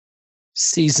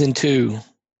Season 2,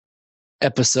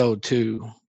 Episode 2,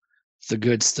 The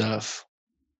Good Stuff.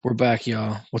 We're back,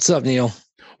 y'all. What's up, Neil?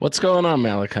 What's going on,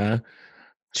 Malachi?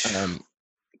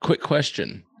 Quick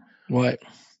question. What?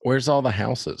 Where's all the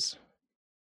houses?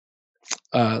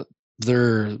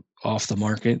 They're off the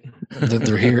market.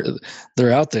 They're here.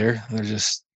 They're out there. They're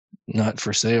just not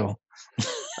for sale.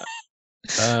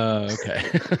 Okay.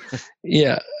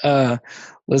 Yeah.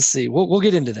 Let's see. We'll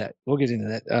get into that.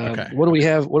 Okay. What do we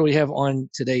have? What do we have on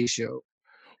today's show?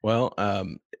 Well,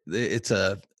 it's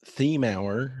a theme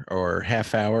hour or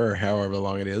half hour or however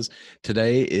long it is.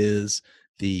 Today is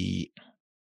the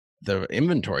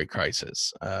inventory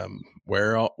crisis.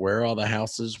 Where are all the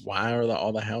houses? Why are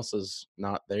all the houses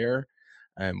not there?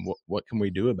 And what can we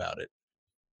do about it?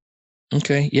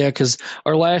 Okay. Yeah, because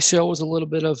our last show was a little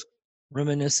bit of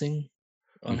reminiscing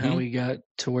on how we got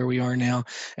to where we are now,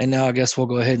 and now I guess we'll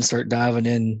go ahead and start diving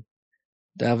into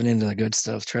the good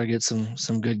stuff. Try to get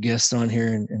some good guests on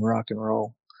here and rock and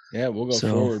roll. Yeah, we'll go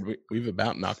forward. We've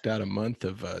about knocked out a month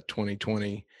of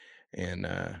 2020, and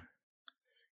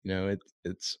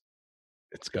it's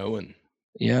going.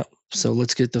 Yeah. So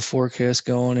let's get the forecast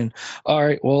going. And all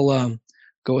right, well,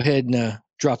 go ahead and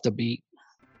drop the beat.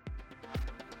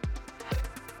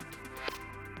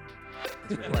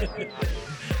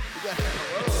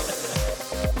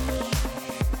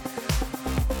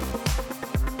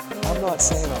 I'm not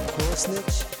saying I'm cool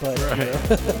snitch, but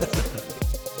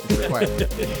you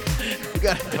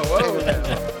got hello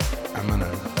now. I'm gonna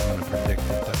predict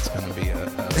that's gonna be a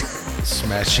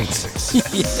smashing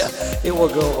success. Yeah, it will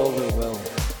go over well.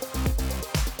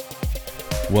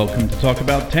 Welcome to Talk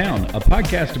About Town, a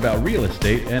podcast about real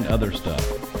estate and other stuff.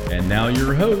 And now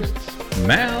your hosts,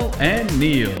 Mal and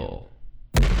Neil.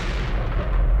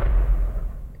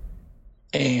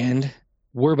 And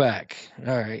we're back.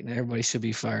 All right, everybody should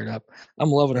be fired up.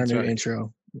 I'm loving our new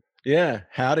intro. Yeah,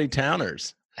 howdy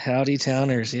towners. Howdy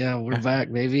towners. Yeah, we're back,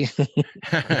 baby.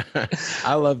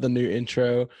 I love the new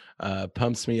intro.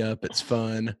 Pumps me up. It's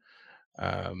fun.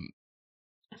 I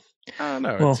don't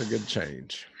know. It's a good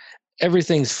change.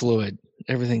 Everything's fluid.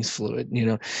 You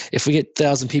know, if we get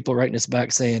 1,000 people writing us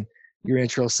back saying your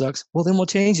intro sucks, well, then we'll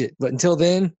change it. But until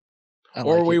then,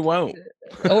 or we won't.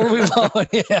 Or we won't.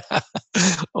 Yeah.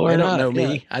 Or they don't know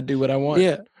me. I do what I want.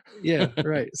 Yeah.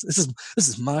 Right. This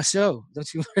is my show.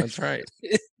 Don't you? That's right.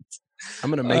 I'm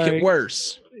gonna make it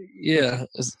worse. Yeah.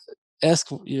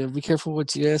 Be careful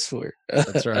what you ask for.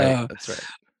 That's right. That's right.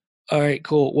 All right,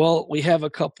 cool. Well, we have a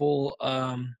couple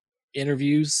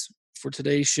interviews for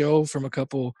today's show from a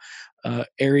couple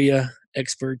area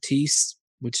expertise,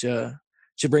 which should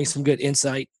bring some good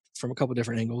insight from a couple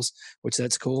different angles, which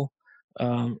that's cool.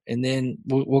 And then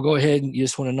we'll go ahead and you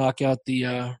just want to knock out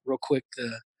the real quick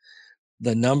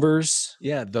the numbers.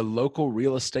 Yeah, the local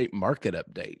real estate market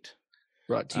update.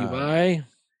 Brought to you by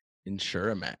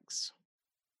InsurAmax.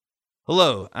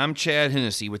 Hello, I'm Chad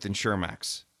Hennessy with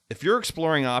InsurAmax. If you're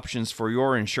exploring options for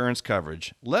your insurance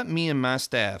coverage, let me and my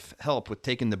staff help with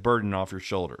taking the burden off your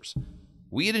shoulders.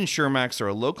 We at InsurAmax are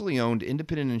a locally owned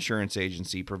independent insurance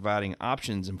agency providing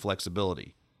options and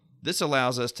flexibility. This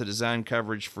allows us to design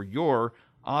coverage for your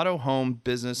auto, home,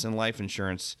 business, and life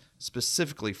insurance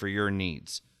specifically for your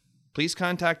needs. Please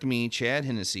contact me, Chad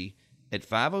Hennessy, at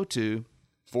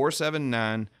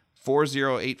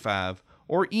 502-479-4085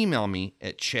 or email me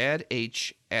at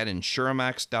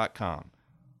chadh@insuramax.com.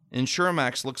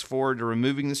 InsurAmax looks forward to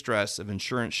removing the stress of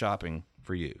insurance shopping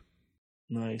for you.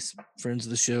 Nice. Friends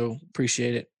of the show.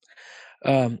 Appreciate it.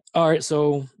 All right.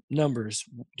 So numbers.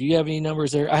 Do you have any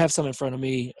numbers there? I have some in front of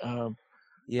me.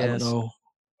 Yes. I don't know.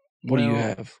 What do you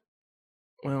have?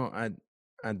 Well,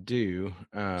 I do.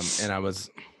 And I was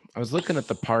looking at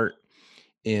the part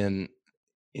in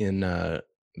the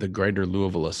Greater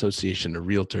Louisville Association of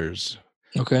Realtors.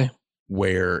 Okay.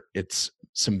 Where it's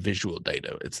some visual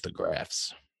data. It's the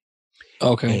graphs.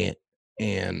 Okay.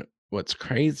 And what's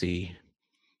crazy,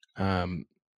 some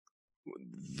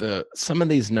of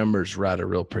these numbers ride a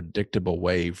real predictable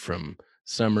wave from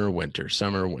summer, winter.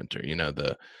 You know,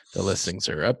 the listings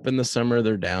are up in the summer,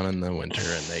 they're down in the winter,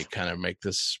 and they kind of make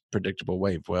this predictable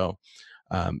wave. Well,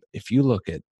 if you look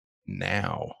at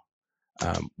now,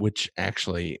 which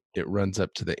actually it runs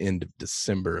up to the end of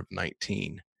December of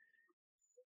 19,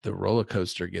 the roller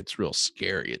coaster gets real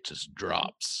scary. It just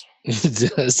drops.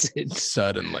 It does.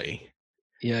 Suddenly.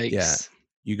 Yikes. Yeah.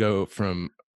 You go from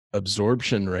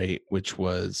absorption rate, which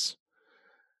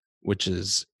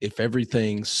is if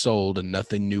everything sold and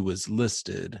nothing new was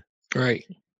listed. Right.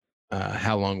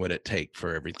 How long would it take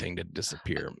for everything to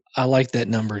disappear? I like that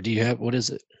number. What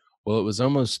is it? Well, it was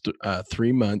almost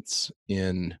 3 months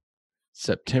in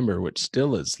September, which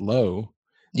still is low.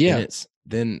 Yeah. it's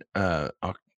then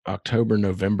October,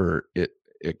 November, it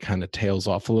kind of tails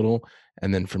off a little,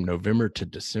 and then from November to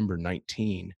December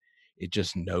 19, it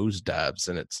just nosedives,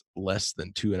 and it's less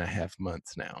than 2.5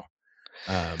 months now.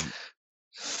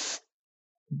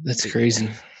 That's crazy.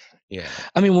 Yeah.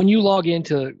 I mean, when you log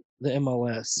into the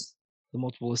MLS, the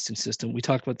multiple listing system, we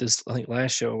talked about this, I think,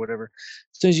 last show or whatever.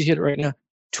 As soon as you hit it right now,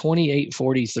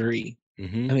 2843.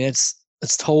 Mm-hmm. I mean,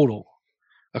 that's total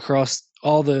across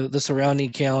all the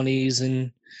surrounding counties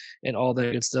and all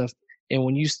that good stuff. And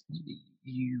when you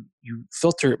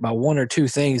filter it by one or two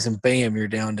things, and bam, you're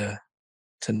down to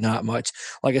not much.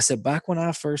 Like I said, back when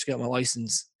I first got my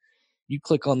license, you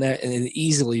click on that and it'd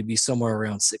easily be somewhere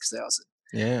around 6,000.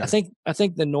 Yeah. I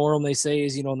think the norm, they say,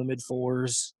 is, in the mid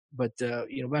fours, but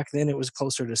back then it was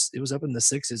closer to, it was up in the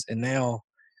sixes, and now,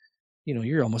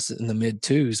 you're almost in the mid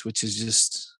twos, which is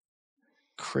just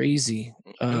crazy.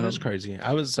 It is crazy.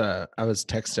 I was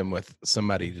texting with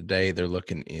somebody today. They're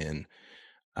looking in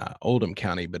Oldham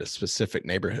County, but a specific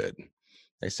neighborhood.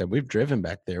 They said, we've driven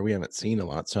back there, we haven't seen a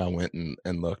lot. So I went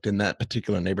and looked. In that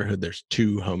particular neighborhood, there's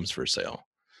 2 homes for sale,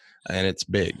 and it's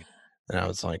big. And I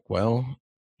was like, well,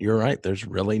 you're right, there's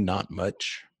really not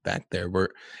much back there. We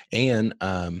had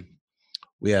a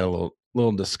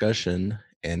little discussion,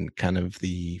 and kind of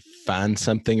the find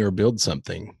something or build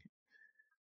something.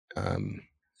 I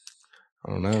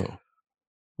don't know.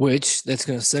 Which that's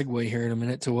going to segue here in a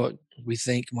minute to what we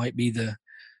think might be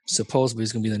supposedly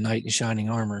is going to be the knight in shining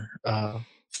armor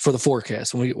for the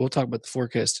forecast. We'll talk about the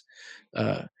forecast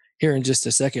here in just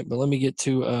a second, but let me get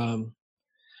to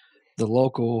the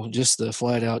local, just the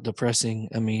flat out depressing.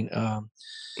 I mean,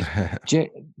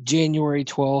 January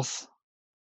 12th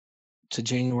to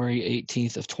January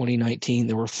 18th of 2019,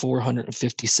 there were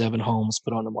 457 homes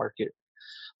put on the market.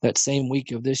 That same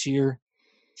week of this year,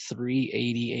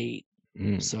 388.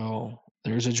 So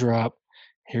there's a drop.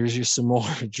 Here's some more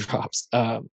drops.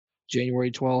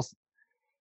 January 12th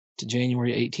to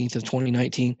January 18th of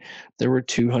 2019, there were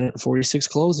 246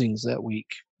 closings that week.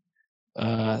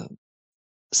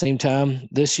 Same time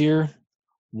this year,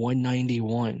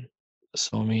 191.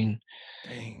 So, I mean,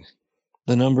 dang,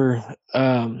 the number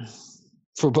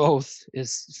for both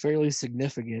is fairly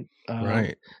significant.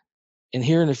 Right. And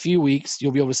here in a few weeks,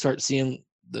 you'll be able to start seeing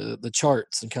the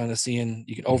charts and kind of seeing,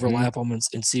 you can overlap them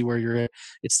and see where you're at.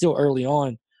 It's still early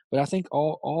on, but I think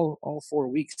all 4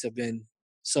 weeks have been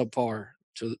subpar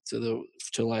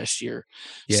to last year.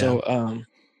 Yeah. So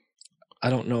I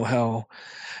don't know how.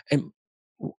 And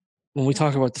when we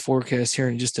talk about the forecast here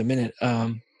in just a minute,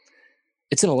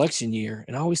 it's an election year,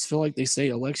 and I always feel like they say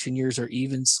election years are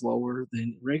even slower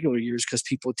than regular years because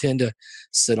people tend to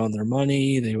sit on their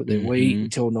money. They wait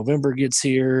until November gets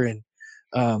here,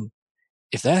 and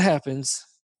if that happens,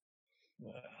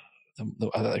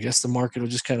 I guess the market will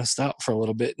just kind of stop for a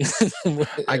little bit.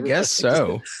 I guess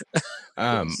so.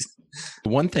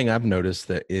 One thing I've noticed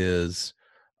that is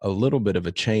a little bit of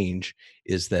a change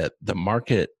is that the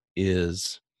market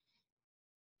is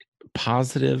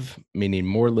positive, meaning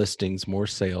more listings, more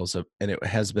sales, and it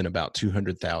has been about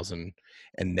 200,000,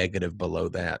 and negative below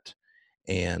that.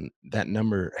 And that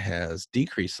number has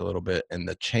decreased a little bit, and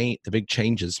the big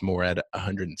change is more at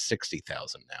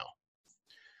 160,000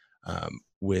 now,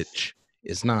 which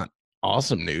is not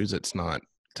awesome news. It's not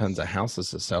tons of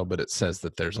houses to sell, but it says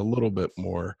that there's a little bit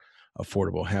more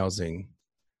affordable housing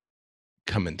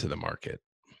coming to the market.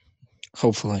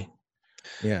 Hopefully.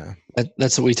 Yeah.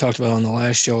 That's what we talked about on the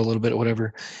last show a little bit or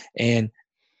whatever. And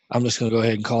I'm just going to go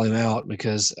ahead and call him out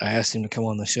because I asked him to come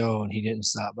on the show and he didn't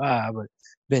stop by. But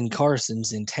Ben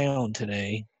Carson's in town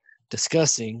today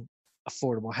discussing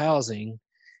affordable housing,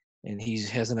 and he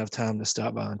has enough time to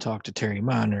stop by and talk to Terry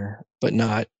Miner, but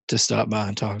not to stop by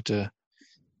and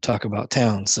talk about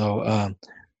town. So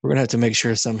we're going to have to make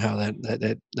sure somehow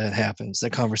that happens.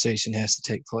 That conversation has to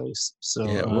take place. So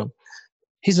yeah,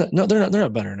 they're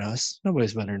not better than us.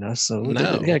 Nobody's better than us. So they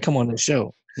got to come on the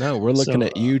show. No, we're looking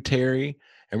at you, Terry,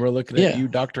 and we're looking at you,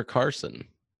 Dr. Carson.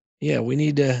 Yeah, we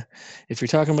need to. If you're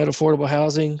talking about affordable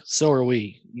housing, so are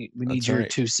we. We need your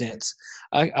 2 cents.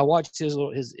 I watched his.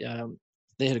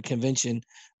 They had a convention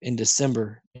in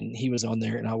December, and he was on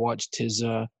there, and I watched his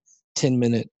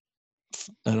 10-minute,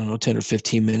 I don't know, 10 or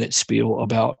 15-minute spiel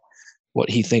about what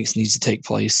he thinks needs to take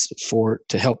place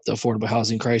to help the affordable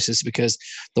housing crisis, because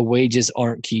the wages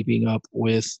aren't keeping up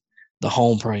with the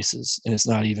home prices, and it's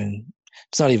not even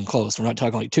close. We're not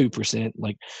talking like 2%,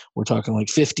 like we're talking like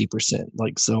 50%.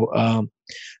 Like, so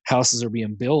houses are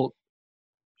being built,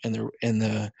 and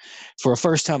for a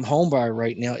first time home buyer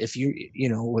right now, if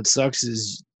what sucks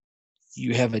is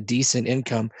you have a decent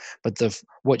income. But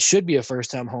what should be a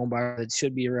first-time home buyer that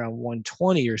should be around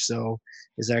 120 or so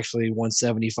is actually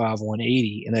 175,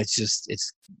 180, and that's just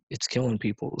it's killing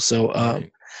people. So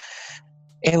Right.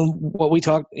 and what we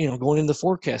talk, going into the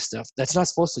forecast stuff, that's not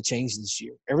supposed to change this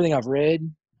year. Everything I've read,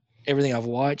 everything I've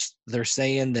watched, they're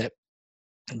saying that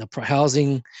the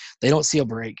housing, they don't see a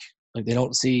break. Like they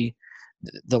don't see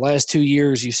the last 2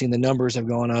 years. You've seen the numbers have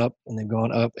gone up and they've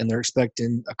gone up, and they're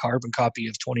expecting a carbon copy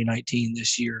of 2019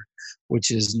 this year,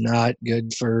 which is not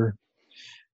good for.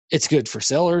 It's good for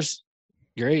sellers,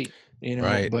 great,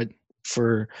 Right. but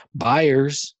for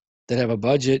buyers that have a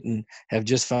budget and have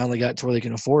just finally got to where they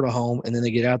can afford a home, and then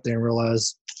they get out there and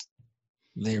realize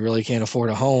they really can't afford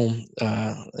a home.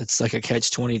 It's like a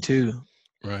catch-22.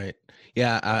 Right.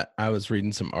 Yeah, I was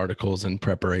reading some articles in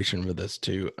preparation for this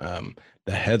too.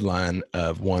 The headline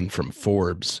of one from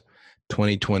Forbes,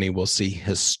 2020 will see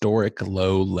historic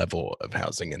low level of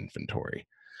housing inventory.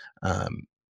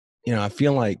 I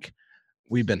feel like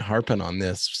we've been harping on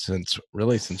this since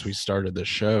we started the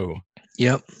show.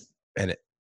 Yep. And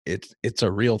it's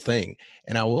a real thing.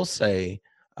 And I will say,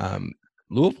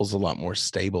 Louisville's a lot more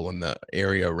stable in the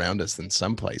area around us than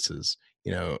some places.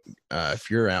 If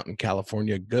you're out in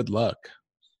California, good luck.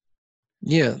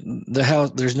 Yeah, the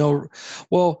house, there's no,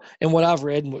 well, and what I've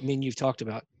read and what me and you've talked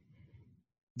about,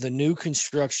 the new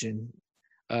construction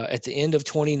at the end of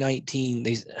 2019,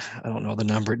 I don't know the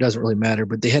number, it doesn't really matter,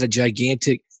 but they had a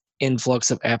gigantic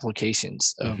influx of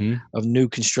applications of new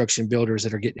construction builders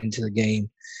that are getting into the game.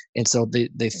 And so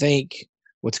they think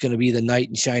what's going to be the knight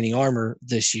in shining armor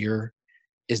this year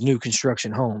is new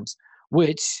construction homes,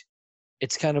 which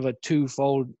it's kind of a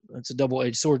twofold, it's a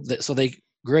double-edged sword. There's going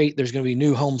to be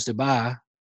new homes to buy.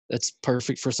 That's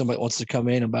perfect for somebody that wants to come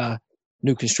in and buy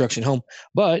new construction home.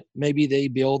 But maybe they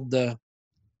build the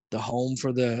home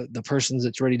for the person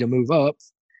that's ready to move up,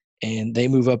 and they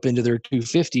move up into their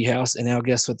 250 house. And now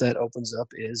guess what that opens up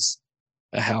is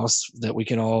a house that we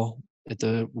can all at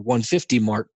the 150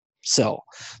 mark sell.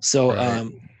 So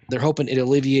Right. They're hoping it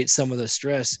alleviates some of the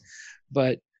stress.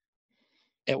 But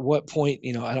at what point,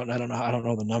 I don't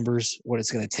know the numbers, what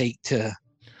it's going to take to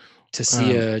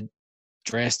see a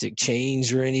drastic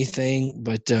change or anything.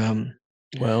 But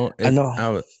well, I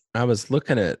know. I was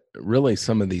looking at really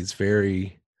some of these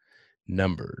very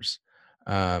numbers.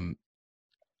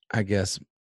 I guess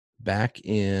back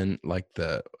in like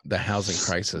the housing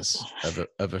crisis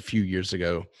of a few years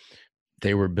ago,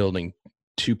 they were building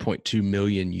 2.2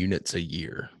 million units a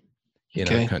year in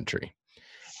our country.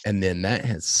 And then that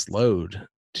has slowed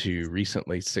to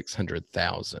recently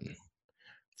 600,000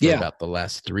 for about the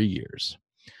last 3 years.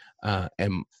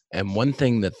 And one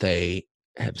thing that they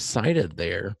have cited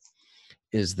there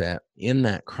is that in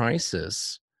that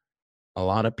crisis, a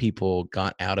lot of people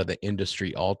got out of the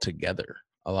industry altogether.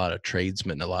 A lot of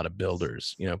tradesmen, a lot of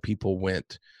builders, people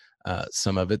went,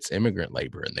 some of it's immigrant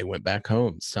labor and they went back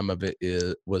home. Some of it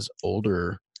was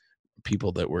older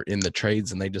people that were in the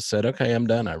trades and they just said, okay, I'm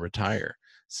done. I retire.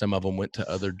 Some of them went to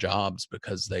other jobs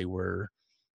because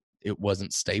it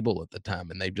wasn't stable at the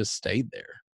time and they just stayed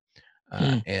there.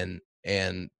 And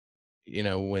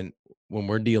when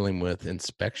we're dealing with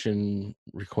inspection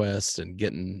requests and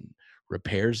getting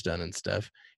repairs done and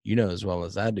stuff, as well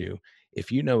as I do,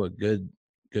 if you know a good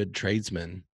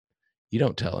tradesman, you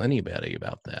don't tell anybody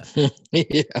about that.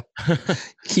 Yeah.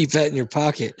 Keep that in your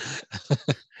pocket.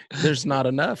 There's not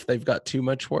enough. They've got too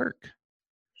much work.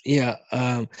 Yeah.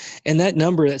 And that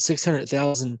number, that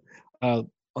 600,000, on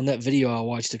that video I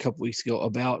watched a couple weeks ago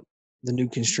about the new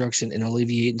construction and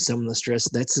alleviating some of the stress,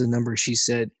 that's the number she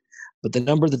said. But the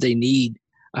number that they need,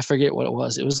 I forget what it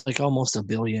was. It was like almost $1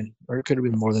 billion, or it could have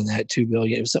been more than that, $2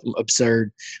 billion. It was something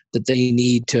absurd that they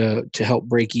need to help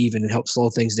break even and help slow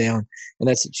things down. And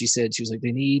that's what she said. She was like,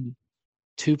 they need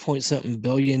 2.something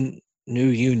billion new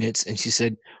units. And she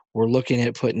said, we're looking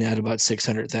at putting out about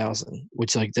 600,000,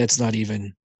 which that's not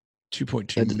even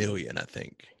 2.2 million, I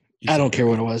think. I don't care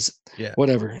what it was. Yeah.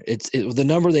 Whatever. The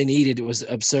number they needed, it was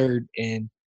absurd. And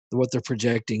what they're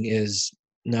projecting is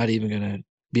not even going to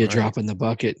be a drop in the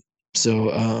bucket.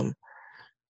 So,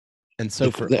 and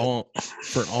so for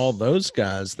all those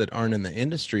guys that aren't in the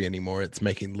industry anymore, it's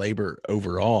making labor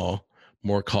overall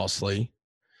more costly.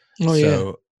 Oh,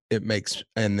 so it makes,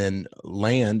 and then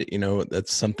land,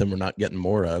 that's something we're not getting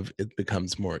more of. It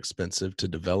becomes more expensive to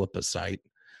develop a site.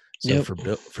 So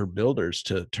for builders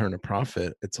to turn a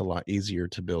profit, it's a lot easier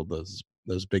to build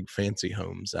those big fancy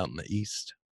homes out in the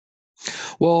East.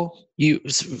 Well,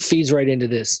 feeds right into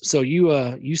this. So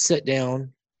you sit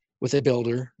down with a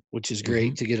builder, which is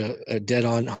great to get a dead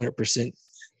on 100%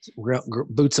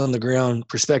 boots on the ground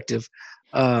perspective.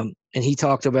 And he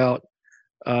talked about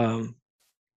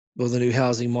the new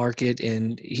housing market,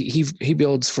 and he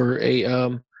builds for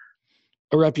a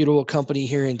reputable company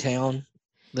here in town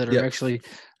that are Yep. actually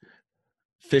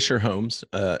Fisher Homes,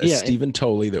 Yeah, Stephen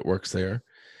Tolley that works there.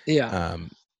 yeah,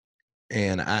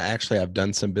 And I've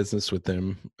done some business with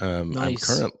them.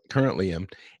 nice. I'm currently am,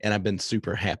 and I've been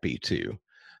super happy too.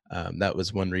 That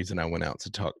was one reason I went out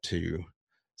to talk to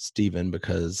Stephen,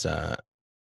 because I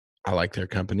like their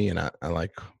company and I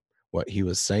like what he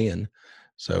was saying.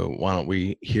 So why don't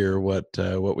we hear what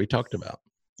we talked about?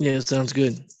 Yeah, sounds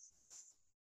good.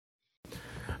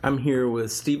 I'm here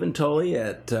with Stephen Tolley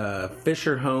at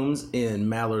Fisher Homes in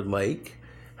Mallard Lake.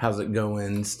 How's it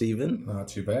going, Stephen? Not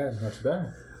too bad. Not too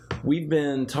bad. We've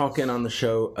been talking on the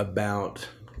show about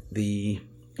the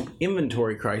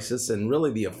inventory crisis and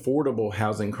really the affordable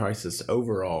housing crisis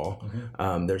overall.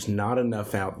 Mm-hmm. There's not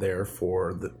enough out there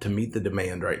to meet the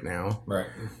demand right now. Right.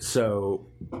 So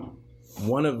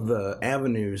one of the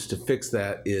avenues to fix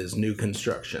that is new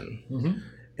construction. Mm-hmm.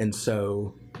 And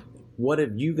so what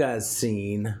have you guys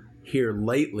seen here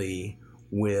lately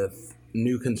with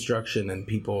new construction and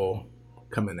people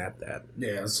coming at that?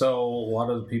 Yeah, so a lot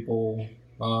of the people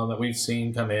that we've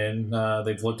seen come in,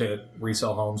 they've looked at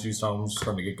resale homes, used homes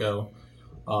from the get-go.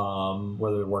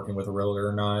 Whether they're working with a realtor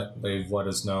or not, they've let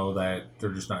us know that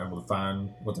they're just not able to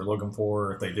find what they're looking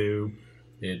for. If they do,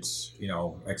 it's,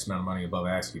 X amount of money above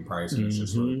asking price, and it's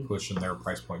just really pushing their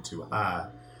price point too high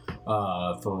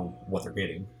for what they're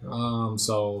getting.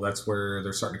 So that's where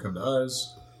they're starting to come to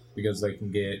us, because they can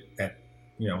get at,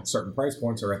 certain price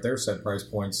points or at their set price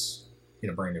points in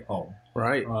a brand new home.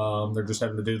 Right. They're just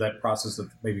having to do that process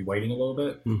of maybe waiting a little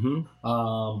bit.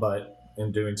 But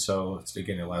in doing so,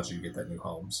 it allows you to get that new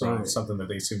home. So It's something that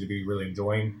they seem to be really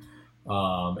enjoying.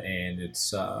 And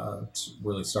it's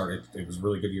really started. It was a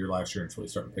really good year last year, and it's really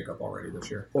starting to pick up already this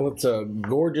year. Well, it's a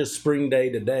gorgeous spring day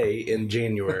today in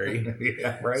January.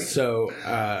 Yeah, right. So,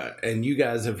 and you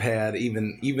guys have had,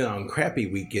 even on crappy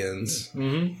weekends,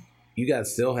 you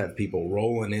guys still have people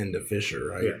rolling into Fisher,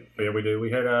 right? Yeah, we do. We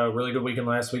had a really good weekend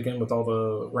last weekend with all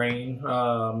the rain.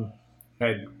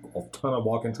 Had a ton of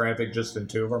walk-in traffic just in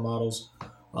 2 of our models.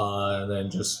 And then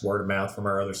just word of mouth from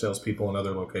our other salespeople in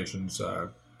other locations.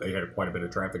 They had quite a bit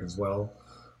of traffic as well.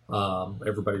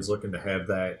 Everybody's looking to have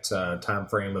that time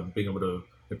frame of being able to,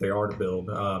 if they are to build,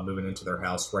 moving into their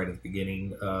house right at the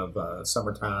beginning of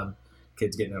summertime,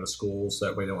 kids getting out of school, so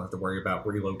that way they don't have to worry about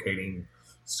relocating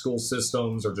school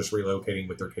systems or just relocating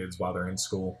with their kids while they're in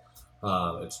school.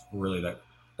 It's really that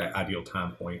ideal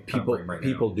time point.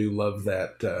 People do love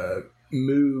that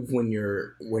move when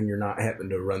you're not having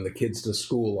to run the kids to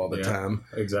school all the time.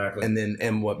 Exactly.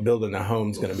 And what building a home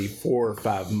is going to be 4 or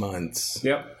 5 months.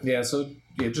 Yep. Yeah. So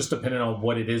just depending on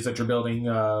what it is that you're building,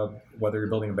 whether you're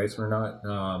building a basement or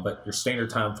not, but your standard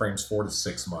time frame is 4 to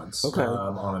 6 months. Okay.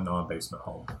 On a non-basement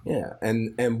home. Yeah,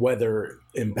 and weather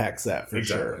impacts that for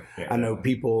sure. Yeah, I know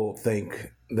people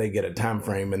think they get a time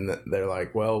frame and they're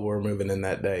like, well, we're moving in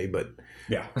that day, but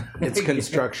yeah, it's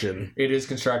construction. It is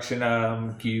construction.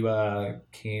 You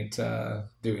can't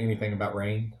do anything about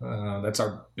rain. That's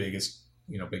our biggest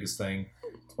thing.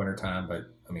 It's wintertime, but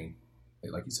I mean,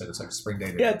 like you said, it's like a spring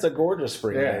day today. Yeah, it's a gorgeous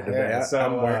spring day today. Yeah,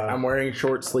 so, I'm wearing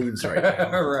short sleeves right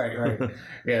now. right.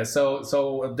 Yeah,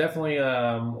 so definitely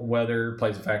weather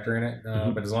plays a factor in it.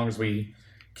 But as long as we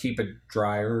keep a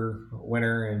drier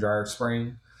winter and drier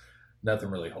spring, nothing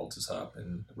really holds us up,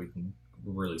 and we can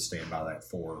really stand by that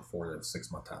 4 to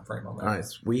 6 month time frame on that.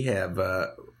 Nice. We have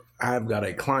I've got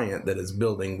a client that is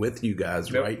building with you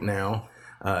guys right now.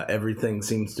 Everything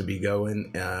seems to be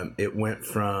going. It went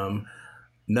from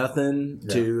nothing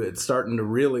to it's starting to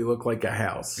really look like a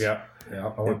house. Yeah.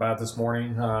 I went by it this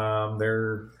morning.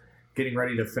 They're getting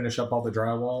ready to finish up all the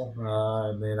drywall.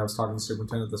 And then I was talking to the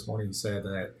superintendent this morning. He said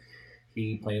that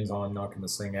he plans on knocking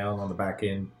this thing out on the back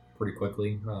end pretty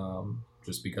quickly.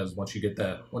 Just because once you get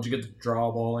the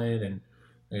drywall in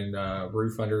and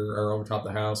roof under or over top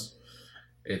of the house,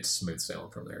 it's smooth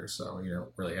sailing from there. So you don't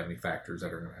really have any factors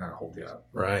that are going to kind of hold you up.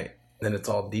 Right. Then it's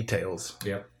all details.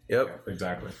 Yep.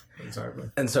 Exactly.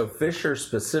 And so Fisher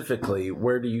specifically,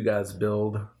 where do you guys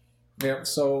build? Yeah,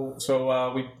 so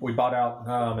we bought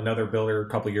out another builder a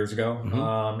couple of years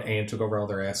ago and took over all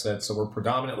their assets. So we're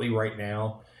predominantly right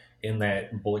now in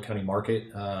that Bullitt County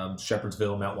market,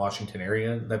 Shepherdsville, Mount Washington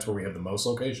area. That's where we have the most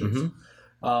locations.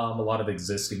 A lot of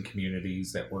existing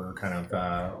communities that we're kind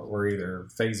of we're either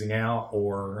phasing out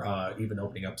or even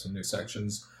opening up some new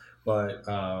sections. But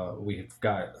we've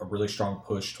got a really strong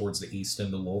push towards the east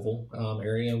into Louisville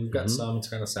area. We've got some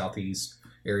kind of southeast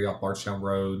area off Bardstown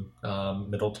Road,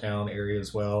 Middletown area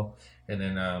as well, and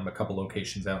then a couple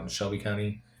locations out in Shelby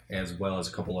County, as well as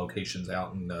a couple locations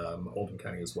out in Oldham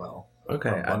County as well. Okay,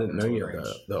 I didn't know you had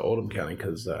the Oldham County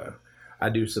because I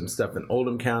do some stuff in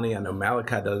Oldham County. I know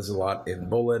Malachi does a lot in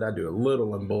Bullitt. I do a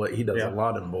little in Bullitt. He does a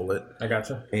lot in Bullitt. I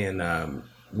gotcha. And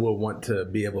we'll want to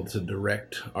be able to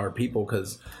direct our people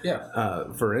because,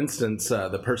 for instance,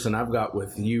 the person I've got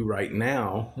with you right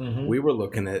now, we were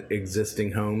looking at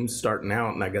existing homes starting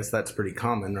out, and I guess that's pretty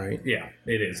common, right? Yeah,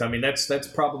 it is. I mean, that's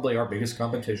probably our biggest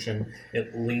competition,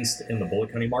 at least in the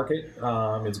Bullitt County market,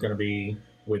 is going to be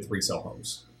with resale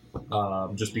homes,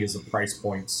 just because the price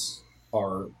points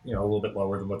are a little bit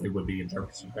lower than what they would be in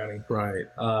Jefferson County. Right.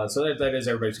 So that is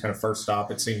everybody's kind of first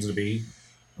stop. It seems to be,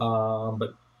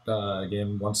 but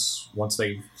again, once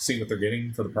they see what they're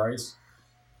getting for the price,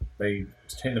 they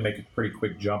tend to make a pretty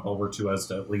quick jump over to us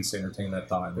to at least entertain that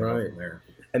thought. And right. From there.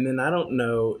 And then I don't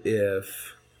know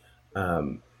if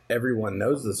everyone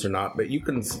knows this or not, but you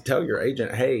can tell your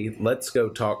agent, "Hey, let's go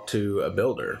talk to a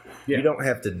builder." Yeah. You don't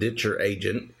have to ditch your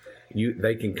agent.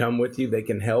 They can come with you. They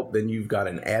can help. Then you've got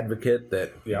an advocate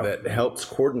that helps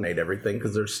coordinate everything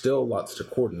because there's still lots to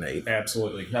coordinate.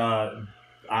 Absolutely.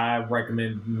 I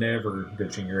recommend never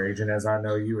ditching your agent, as I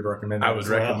know you would recommend that. I would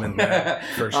recommend that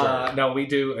for sure. No, we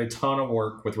do a ton of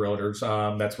work with realtors.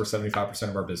 That's where 75%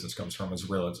 of our business comes from is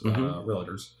realtors.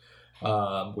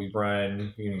 We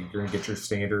run. You're going to get your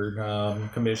standard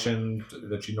commission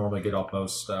that you normally get off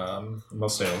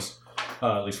most sales.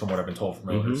 At least from what I've been told from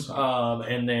realtors.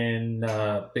 And then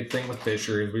big thing with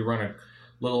Fisher is we run a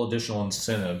little additional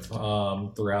incentive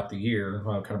throughout the year,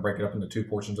 kind of break it up into two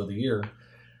portions of the year,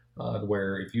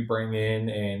 where if you bring in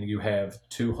and you have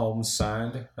 2 homes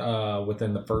signed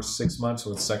within the first 6 months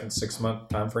or the second 6-month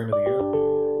time frame of the year,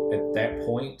 at that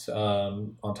point,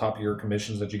 on top of your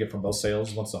commissions that you get from both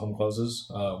sales once the home closes,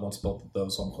 once both of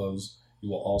those home close, you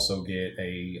will also get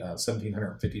a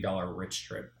 $1,750 Rich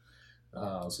trip.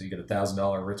 So you get a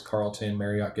 $1,000 Ritz-Carlton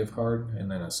Marriott gift card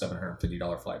and then a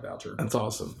 $750 flight voucher. That's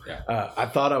awesome. Yeah. I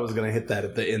thought I was going to hit that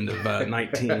at the end of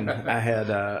 19. I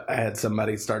had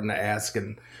somebody starting to ask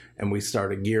and we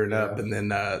started gearing up and then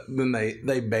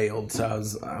they bailed. So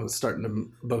I was starting to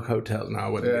book hotels. No, I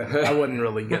wasn't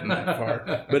really getting that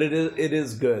far. But it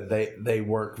is good. They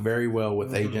work very well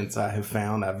with agents. I have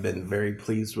found I've been very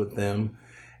pleased with them,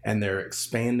 and they're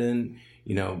expanding.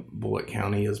 Bullitt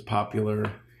County is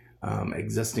popular.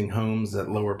 Existing homes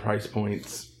at lower price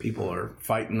points, people are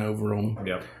fighting over them.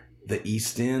 Yep. The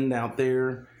East End out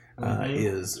there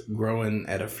is growing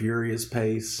at a furious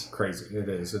pace. Crazy, it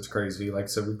is. It's crazy. Like I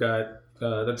said, we've got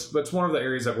that's one of the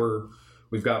areas that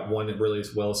we've got one that really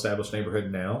is well established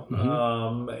neighborhood now,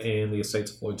 in the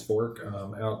Estates of Floyd's Fork,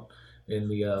 out in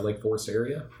the Lake Forest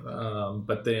area.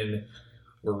 But then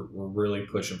we're really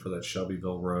pushing for that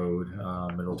Shelbyville Road,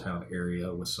 Middletown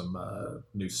area with some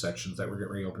new sections that we're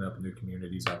getting ready to open up in new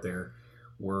communities out there.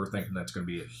 We're thinking that's going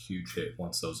to be a huge hit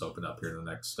once those open up here in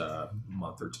the next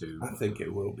month or two. I think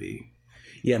it will be.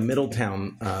 Yeah,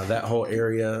 Middletown, that whole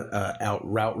area, out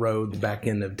Route Road, the back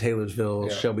end of Taylorsville,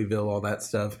 Shelbyville, all that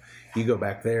stuff. You go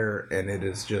back there, and it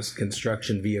is just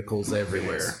construction vehicles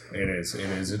everywhere. It is.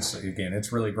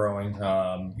 It's really growing.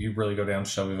 You really go down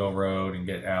Shelbyville Road and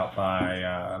get out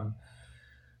by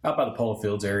the Polo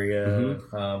Fields area,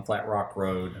 Flat Rock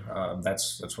Road.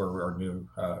 That's where our new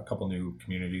couple new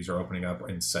communities are opening up,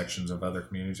 and sections of other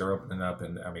communities are opening up.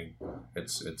 And I mean,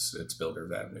 it's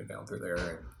Builders Avenue down through there.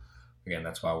 And again,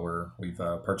 that's why we've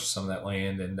purchased some of that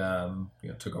land and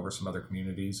took over some other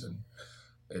communities, and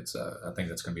it's I think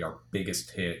that's going to be our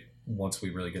biggest hit once we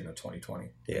really get into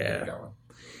 2020. Yeah.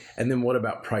 And then what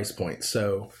about price points?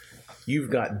 So you've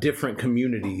got different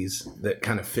communities that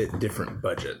kind of fit different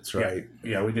budgets, right?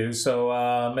 Yeah, we do.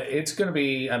 So it's going to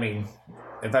be, I mean,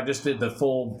 if I just did the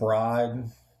full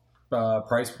broad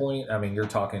price point, I mean, you're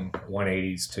talking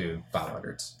 180s to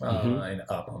 500s and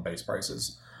up on base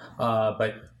prices.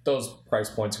 But those price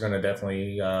points are going to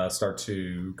definitely start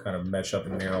to kind of mesh up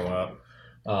and narrow up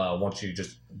once you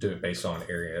just do it based on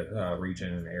area,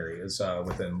 region, and areas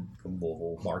within the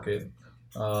Louisville market.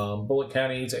 Bullitt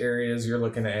County's areas, you're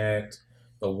looking at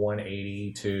the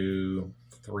 180 to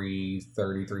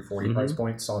 330, 340 price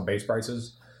points on base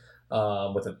prices,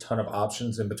 with a ton of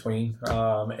options in between.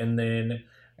 And then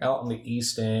out in the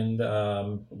East End,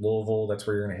 Louisville, that's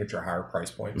where you're going to hit your higher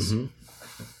price points.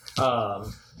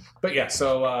 But yeah,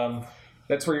 so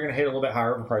that's where you're going to hit a little bit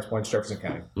higher price points. Jefferson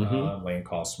County, land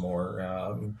costs more,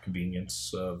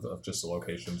 convenience of just the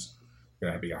locations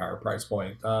going to be a higher price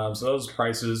point. So those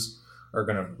prices are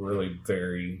going to really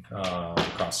vary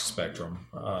across the spectrum,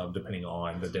 depending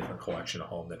on the different collection of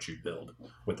home that you build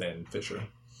within Fisher.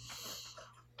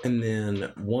 And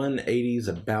then 180 is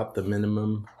about the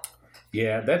minimum.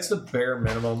 Yeah, that's the bare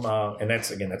minimum, and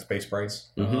that's base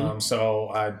price. Mhm. So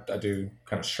I do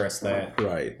kind of stress that.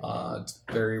 Right. It's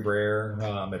very rare,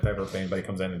 if ever, if anybody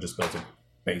comes in and just builds a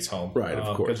base home. Right,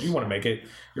 of course. Because you want to make it,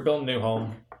 you're building a new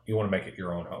home, you want to make it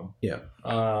your own home. Yeah.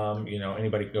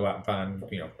 Anybody can go out and find,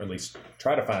 at least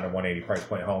try to find a 180 price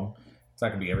point home. It's not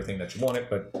going to be everything that you want it,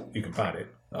 but you can find it.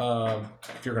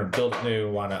 If you're going to build it new,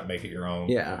 why not make it your own?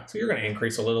 Yeah. So you're going to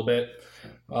increase a little bit.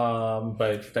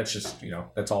 But that's just,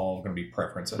 that's all going to be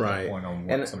preference at that point on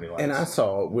what somebody likes. And I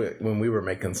saw when we were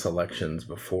making selections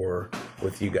before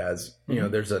with you guys,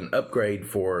 there's an upgrade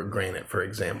for granite, for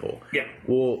example. Yeah.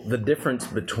 Well, the difference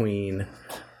between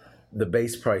the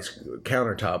base price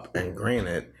countertop and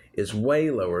granite is way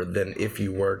lower than if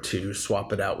you were to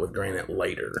swap it out with granite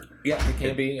later. Yeah, it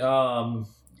can be.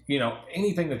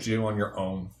 Anything that you do on your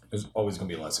own is always going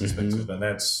to be less expensive. And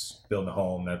that's building a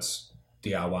home. That's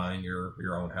DIYing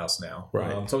your own house now.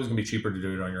 Right. It's always going to be cheaper to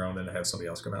do it on your own than to have somebody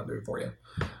else come out and do it for you.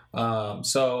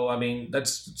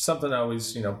 That's something I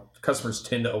always, customers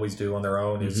tend to always do on their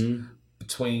own is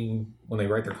between when they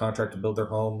write their contract to build their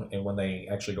home and when they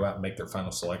actually go out and make their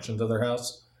final selections of their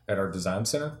house at our design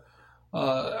center.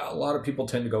 A lot of people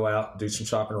tend to go out, do some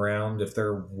shopping around if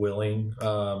they're willing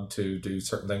to do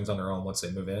certain things on their own once they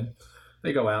move in.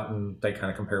 They go out and they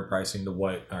kind of compare pricing to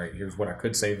all right, here's what I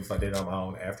could save if I did it on my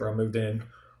own after I moved in,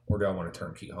 or do I want a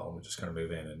turnkey home and just kind of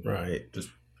move in and just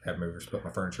have movers put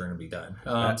my furniture in and be done.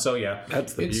 That's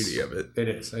the beauty of it. It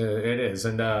is.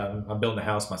 And I'm building a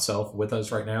house myself with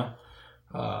us right now.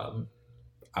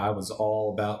 I was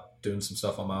all about doing some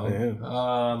stuff on my own. Yeah.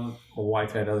 My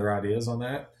wife had other ideas on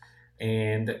that.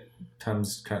 And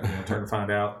times turn to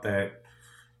find out that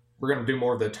we're going to do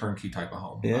more of the turnkey type of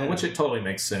home, which it totally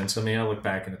makes sense. I mean, I look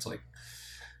back and it's like,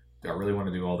 do I really want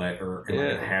to do all that, or am I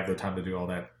going to have the time to do all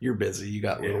that? You're busy. You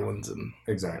got little ones and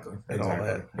exactly all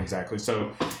that. Exactly.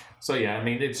 So yeah. I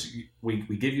mean, it's we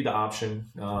give you the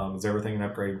option. Is everything an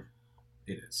upgrade?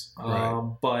 It is.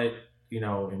 Right. But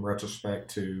in retrospect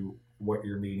to what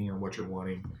you're needing or what you're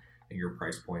wanting and your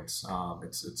price points,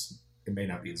 it may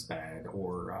not be as bad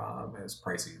or as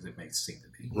pricey as it may seem to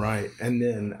be. Right. And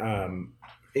then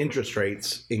interest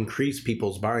rates increase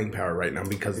people's buying power right now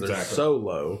because they're so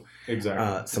low.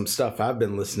 Exactly. Some stuff I've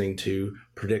been listening to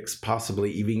predicts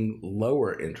possibly even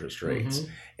lower interest rates.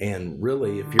 And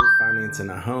really, if you're financing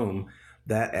a home,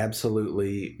 that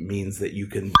absolutely means that you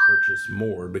can purchase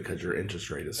more because your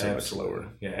interest rate is so much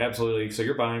lower. Yeah, absolutely. So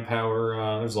your buying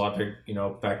power, there's a lot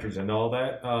of factors into all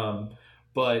that.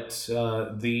 But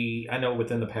I know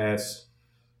within the past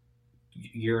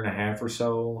year and a half or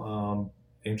so,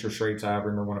 interest rates, I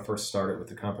remember when I first started with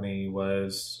the company,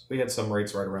 we had some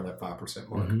rates right around that 5%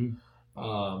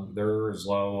 mark. They're as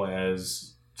low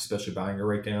as, especially buying your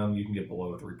rate down, you can get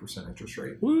below a 3% interest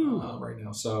rate right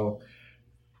now. So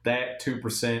that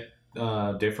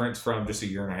 2% difference from just a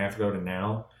year and a half ago to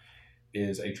now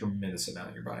is a tremendous amount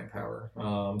of your buying power.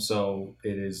 So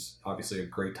it is obviously a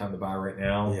great time to buy right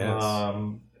now. Yes.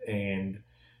 And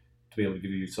to be able to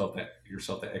give yourself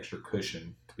that extra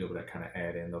cushion to be able to kind of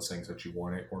add in those things that you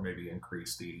wanted, or maybe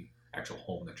increase the actual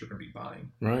home that you're going to be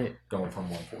buying. Right. Going from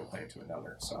one floor plan to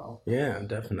another. So yeah,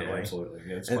 definitely. Yeah, absolutely.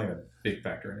 Yeah, it's playing a big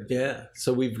factor in it. Yeah.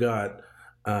 So we've got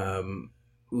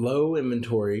low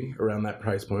inventory around that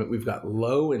price point. We've got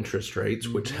low interest rates,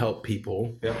 which help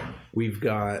people. Yep. We've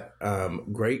got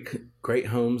great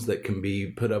homes that can be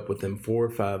put up within 4 or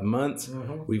 5 months.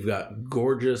 We've got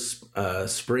gorgeous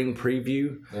spring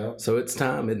preview. Yep. So it's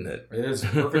time, isn't it? It is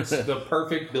perfect. The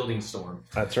perfect building storm.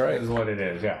 That's right. That is what it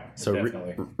is. Yeah. So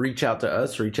reach out to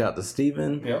us. Reach out to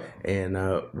Steven. Yep. And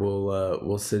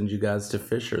we'll send you guys to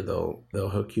Fisher. They'll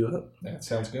hook you up. That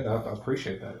sounds good. I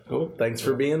appreciate that. Cool. Thanks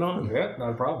for being on. Yeah,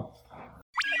 not a problem.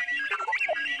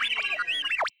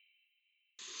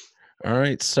 All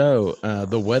right, so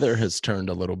the weather has turned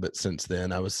a little bit since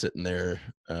then. I was sitting there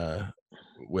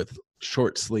with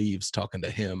short sleeves talking to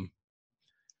him.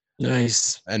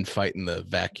 Nice. And fighting the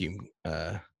vacuum.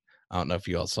 I don't know if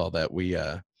you all saw that. We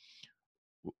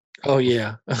oh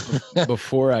yeah.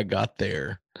 Before I got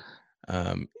there,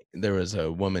 there was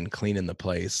a woman cleaning the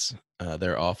place,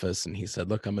 their office, and he said,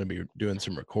 "Look, I'm going to be doing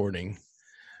some recording."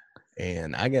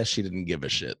 And I guess she didn't give a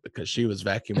shit because she was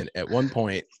vacuuming. At one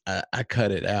point, I cut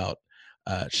it out.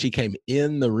 She came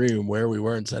in the room where we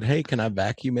were and said, "Hey, can I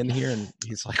vacuum in here?" And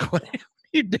he's like, "What are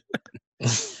you doing?"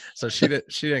 So she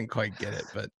didn't quite get it,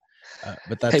 but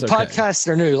that's okay. Podcasts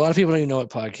are new. A lot of people don't even know what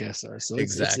podcasts are. So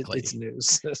exactly, it's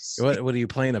news. What are you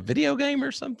playing, a video game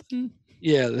or something?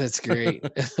 Yeah, that's great.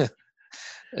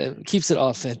 It keeps it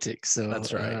authentic. So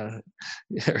that's right.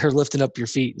 Her lifting up your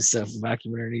feet and stuff,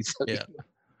 vacuuming underneath. Yeah.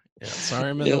 Sorry,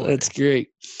 I'm in the way. That's great.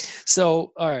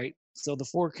 So, all right. So the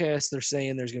forecast, they're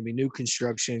saying there's going to be new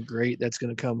construction. Great. That's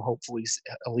going to come hopefully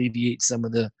alleviate some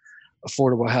of the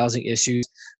affordable housing issues.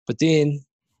 But then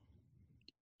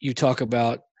you talk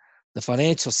about the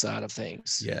financial side of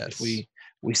things. Yes. If we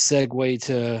segue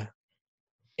to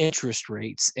interest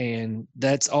rates, and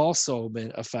that's also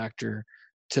been a factor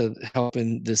to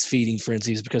helping this feeding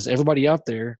frenzies, because everybody out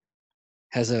there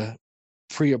has a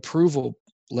pre-approval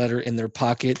letter in their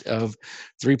pocket of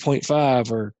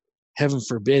 3.5, or heaven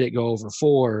forbid it go over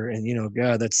 4, and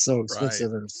God, that's so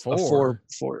expensive. Right. And Four.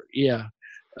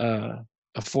 a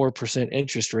 4%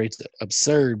 interest rate's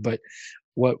absurd. But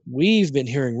what we've been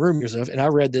hearing rumors of, and I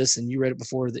read this and you read it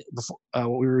before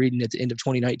what we were reading at the end of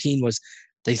 2019, was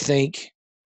they think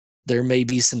there may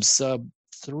be some sub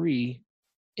 3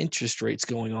 interest rates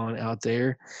going on out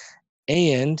there.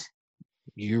 And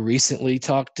you recently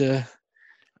talked to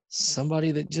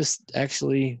somebody that just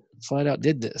actually flat out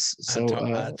did this. So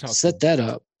set that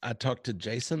up. I talked to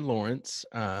Jason Lawrence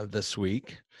this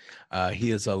week.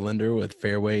 He is a lender with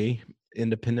Fairway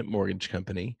Independent Mortgage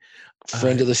Company.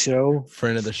 Friend of the show.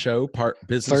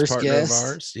 Business First partner guest. of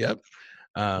ours. Yep.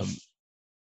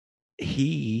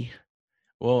 He'll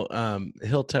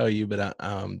tell you, but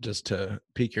just to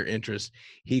pique your interest,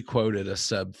 he quoted a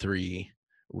sub 3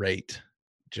 rate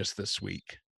just this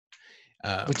week.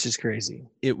 Which is crazy.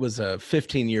 It was a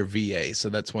 15-year VA, so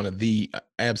that's one of the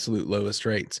absolute lowest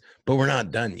rates. But we're not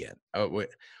done yet.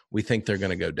 We think they're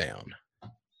going to go down.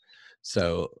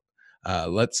 So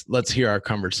let's hear our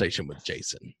conversation with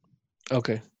Jason.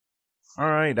 Okay. All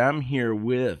right, I'm here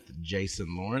with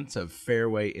Jason Lawrence of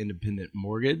Fairway Independent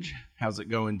Mortgage. How's it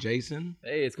going, Jason?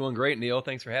 Hey, it's going great, Neil.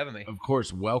 Thanks for having me. Of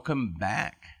course, welcome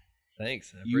back.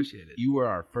 Thanks, I appreciate it. You were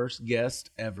our first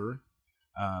guest ever.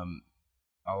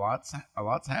 A lot's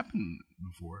happened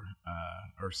before,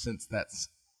 or since that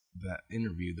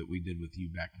interview that we did with you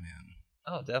back then.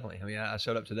 Oh, definitely. I mean, I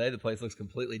showed up today. The place looks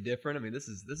completely different. I mean, this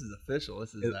is official.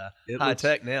 This is high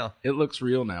tech now. It looks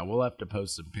real now. We'll have to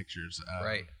post some pictures.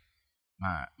 Right.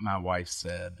 My wife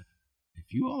said,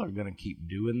 if you all are going to keep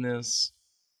doing this,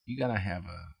 you got to have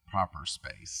a proper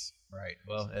space. Right.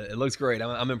 Well, it looks great.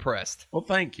 I'm impressed. Well,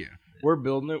 thank you. We're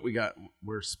building it.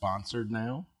 We're sponsored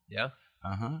now. Yeah.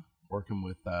 Working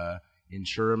with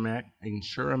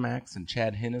Insuramax and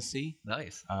Chad Hennessy.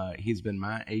 Nice. He's been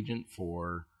my agent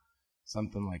for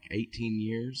something like 18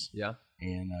 years. Yeah.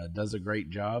 And does a great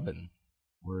job, and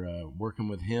we're working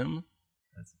with him.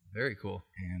 That's very cool.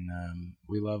 And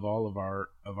we love all of our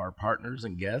partners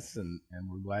and guests, and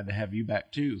we're glad to have you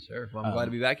back too. Sure. Well, I'm glad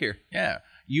to be back here. Yeah.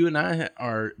 You and I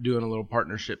are doing a little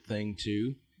partnership thing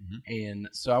too. Mm-hmm. And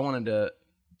so I wanted to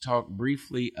talk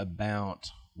briefly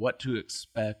about what to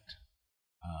expect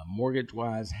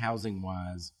mortgage-wise,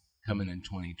 housing-wise, coming in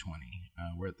 2020.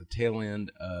 We're at the tail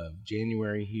end of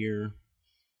January here.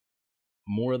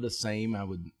 More of the same, I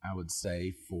would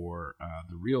say, for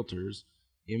the realtors.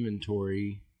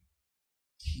 Inventory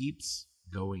keeps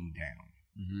going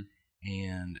down,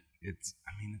 and it's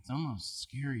almost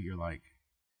scary. You're like,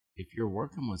 if you're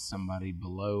working with somebody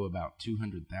below about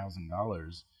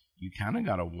 $200,000, you kind of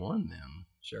got to warn them.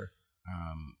 Sure.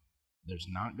 There's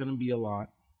not going to be a lot,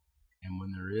 and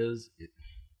when there is,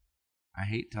 I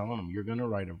hate telling them you're going to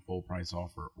write a full price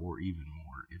offer or even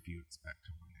more if you expect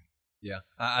to win it. Yeah,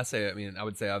 I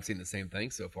would say I've seen the same thing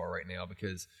so far right now,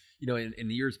 because in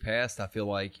the years past, I feel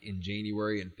like in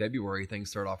January and February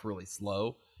things start off really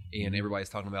slow, and everybody's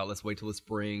talking about let's wait till the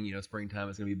spring. Springtime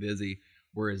is going to be busy.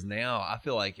 Whereas now, I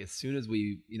feel like as soon as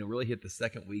we really hit the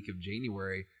second week of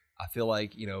January, I feel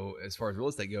like as far as real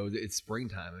estate goes, it's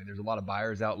springtime. I mean, there's a lot of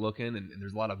buyers out looking, and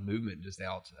there's a lot of movement just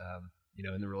out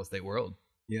in the real estate world.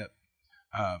 Yep.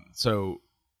 So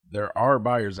there are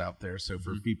buyers out there. So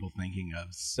for people thinking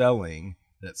of selling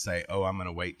that say, oh, I'm going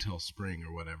to wait till spring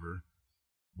or whatever,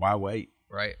 why wait?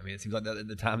 Right. I mean, it seems like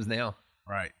the time's now.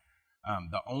 Right.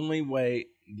 The only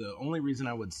reason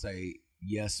I would say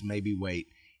yes, maybe wait,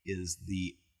 is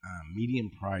the median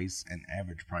price and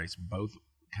average price both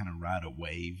kind of ride a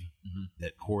wave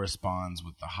that corresponds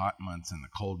with the hot months and the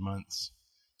cold months.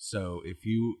 So if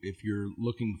you're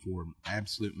looking for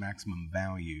absolute maximum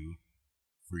value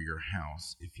for your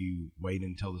house, if you wait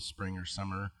until the spring or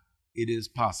summer, it is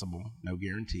possible, no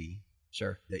guarantee,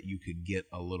 sure, that you could get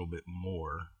a little bit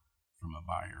more from a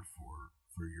buyer for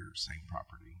your same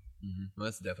property. Well,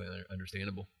 that's definitely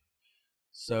understandable.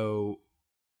 So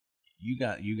you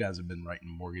guys have been writing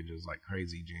mortgages like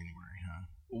crazy January, huh?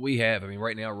 We have. I mean,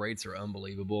 right now rates are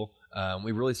unbelievable.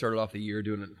 We really started off the year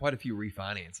doing quite a few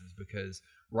refinances, because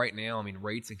right now, I mean,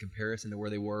 rates in comparison to where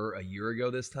they were a year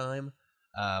ago this time,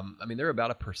 they're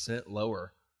about 1%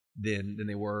 lower than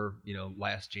they were,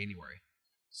 last January.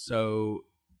 So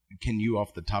can you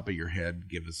off the top of your head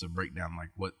give us a breakdown,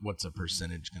 like what's a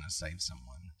percentage going to save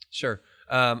someone? Sure.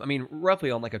 I mean,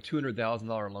 roughly on like a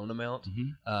 $200,000 loan amount,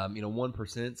 Mm-hmm.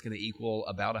 1% is going to equal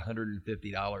about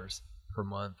 $150 per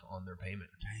month on their payment.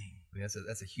 Dang. I mean,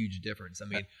 that's a huge difference. I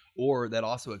mean, or that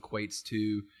also equates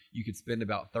to you could spend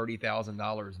about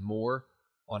 $30,000 more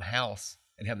on house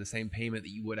and have the same payment that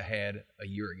you would have had a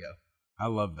year ago. I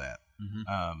love that.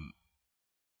 Mm-hmm.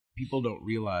 People don't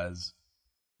realize,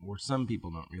 or some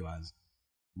people don't realize,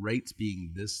 rates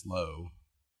being this low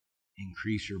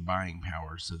increase your buying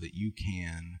power so that you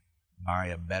can buy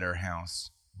a better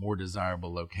house, more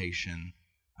desirable location.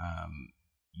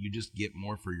 You just get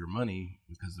more for your money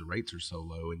because the rates are so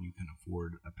low, and you can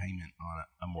afford a payment on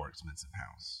a more expensive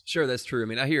house. Sure, that's true. I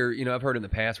mean, I hear, I've heard in the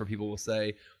past where people will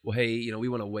say, well, hey, we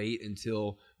want to wait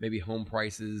until maybe home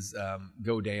prices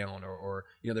go down, or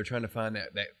they're trying to find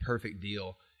that perfect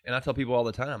deal. And I tell people all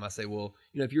the time, I say, well,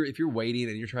 if you're waiting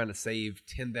and you're trying to save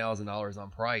 $10,000 on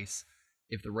price,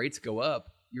 if the rates go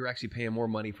up, you're actually paying more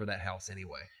money for that house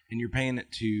anyway. And you're paying it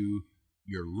to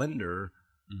your lender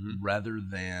Mm-hmm. rather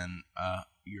than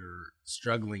your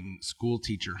struggling school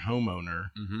teacher homeowner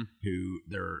Mm-hmm. who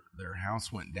their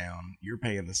house went down. You're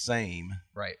paying the same,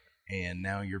 Right. and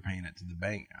now you're paying it to the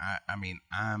bank. I mean,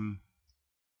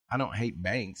 I don't hate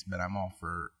banks, but I'm all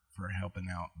for helping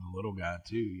out the little guy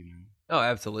too. Oh,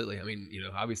 absolutely. I mean,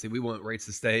 obviously we want rates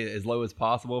to stay as low as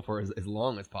possible for as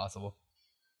long as possible.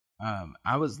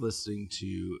 I was listening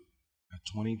to a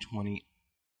 2020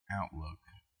 outlook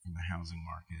for the housing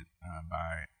market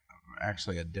by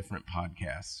actually a different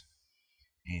podcast,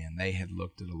 and they had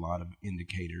looked at a lot of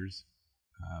indicators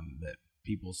that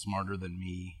people smarter than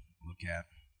me look at,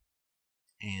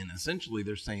 and essentially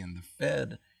they're saying the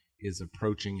Fed is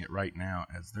approaching it right now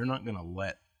as they're not going to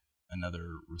let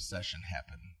another recession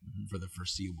happen for the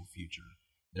foreseeable future.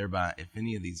 Thereby, if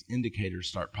any of these indicators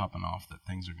start popping off that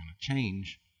things are going to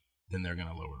change, then they're going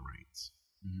to lower rates.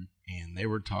 Mm-hmm. And they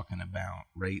were talking about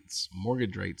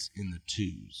mortgage rates in the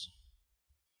 2s.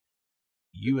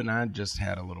 You and I just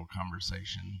had a little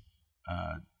conversation.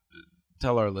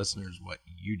 Tell our listeners what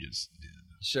you just did.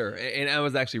 Sure. And I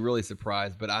was actually really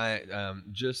surprised, but I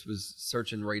just was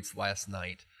searching rates last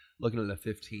night, looking at a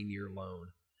 15-year loan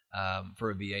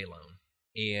for a VA loan.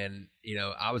 And,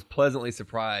 I was pleasantly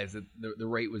surprised that the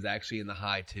rate was actually in the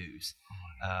high 2s.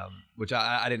 Which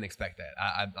I didn't expect that.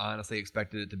 I honestly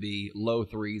expected it to be low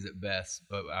 3s at best,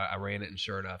 but I ran it, and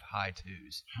sure enough, high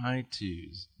 2s. High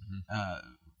 2s. Mm-hmm.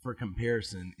 For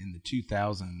comparison, in the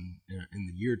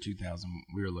year 2000,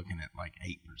 we were looking at like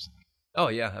 8%. Oh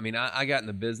yeah, I mean, I got in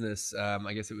the business.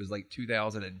 I guess it was like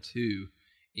 2002,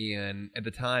 and at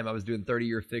the time, I was doing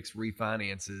 30-year fixed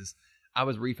refinances. I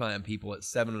was refining people at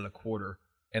 7.25,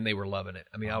 and they were loving it.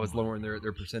 I mean, I was lowering their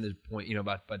percentage point,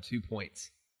 by 2 points.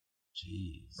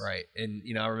 Jeez. Right. And,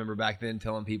 I remember back then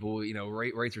telling people,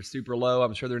 rates are super low.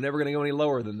 I'm sure they're never going to go any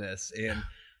lower than this. And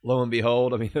lo and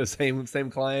behold, I mean, those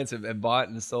same clients have bought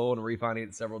and sold and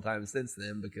refinanced several times since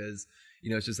then because,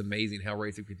 it's just amazing how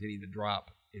rates have continued to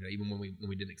drop, even when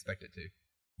we didn't expect it to.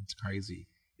 It's crazy.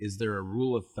 Is there a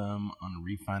rule of thumb on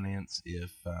a refinance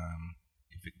if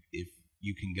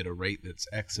you can get a rate that's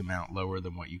X amount lower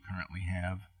than what you currently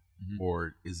have,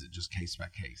 or is it just case by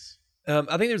case? I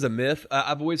think there's a myth.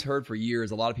 I've always heard for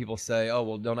years, a lot of people say, oh,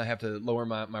 well, don't I have to lower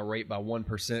my rate by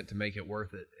 1% to make it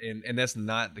worth it? And that's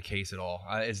not the case at all.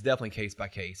 It's definitely case by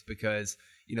case because,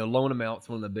 loan amount's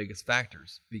one of the biggest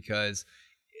factors because,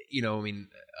 a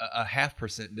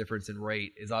 0.5% difference in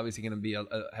rate is obviously going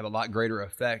to have a lot greater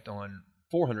effect on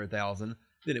 $400,000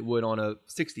 than it would on a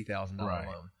 $60,000 Right.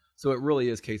 loan. So it really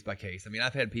is case by case. I mean,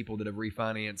 I've had people that have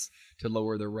refinanced to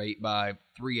lower their rate by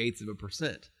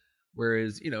 0.3%.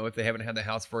 Whereas, if they haven't had the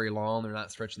house very long, they're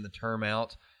not stretching the term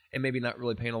out and maybe not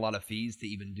really paying a lot of fees to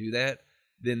even do that,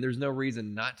 then there's no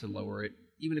reason not to lower it,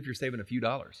 even if you're saving a few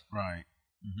dollars. Right.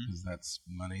 Because that's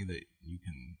money that you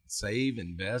can save,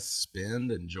 invest,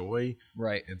 spend, enjoy.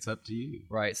 Right. It's up to you.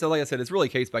 Right. So like I said, it's really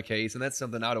case by case, and that's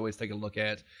something I'd always take a look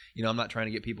at. I'm not trying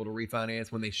to get people to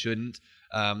refinance when they shouldn't.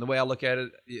 The way I look at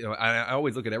it, I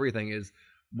always look at everything is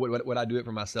would I do it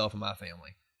for myself and my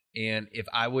family? And if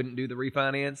I wouldn't do the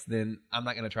refinance, then I'm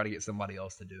not going to try to get somebody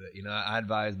else to do it. I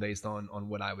advise based on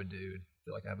what I would do. I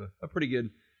feel like I have a pretty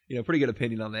good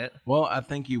opinion on that. Well, I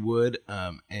think you would.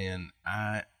 And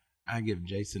I give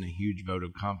Jason a huge vote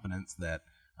of confidence that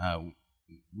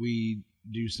we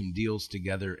do some deals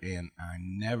together, and I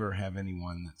never have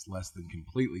anyone that's less than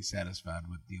completely satisfied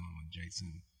with dealing with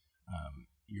Jason.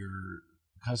 Your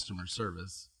customer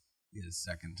service is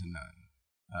second to none.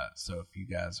 So if you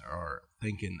guys are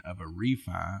thinking of a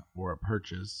refi or a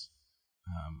purchase,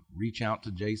 reach out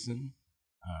to Jason.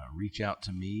 reach out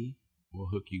to me. We'll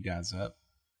hook you guys up.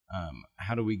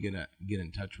 How do we get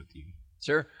in touch with you?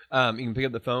 Sure. You can pick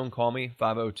up the phone, call me,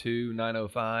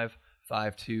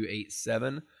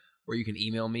 502-905-5287, or you can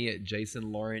email me at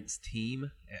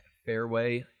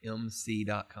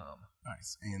jasonlawrenceteam@fairwaymc.com.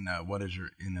 Nice. And what is your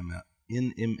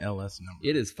NMLS number?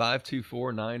 It is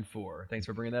 52494. Thanks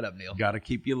for bringing that up, Neil. Got to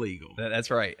keep you legal. That's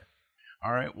right.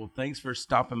 All right. Well, thanks for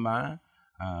stopping by.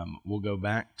 We'll go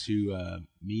back to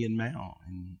me and Mal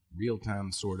in real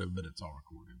time, sort of, but it's all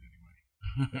recorded anyway.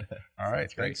 All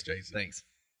right. Thanks, Jason. Thanks.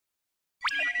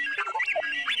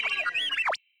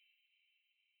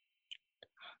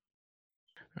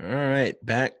 All right.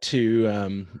 Back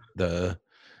to the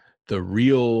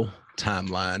real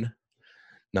timeline,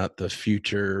 not the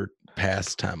future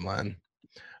past timeline.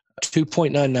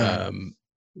 2.99.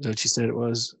 Is that what you said it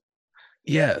was?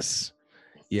 Yes.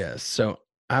 So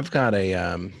I've got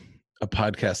a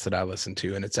podcast that I listen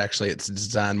to, and it's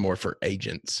designed more for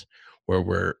agents,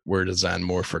 where we're designed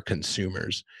more for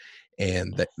consumers.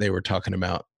 And they were talking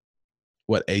about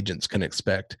what agents can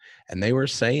expect. And they were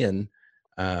saying,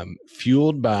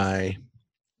 fueled by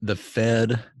the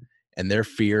Fed and their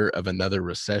fear of another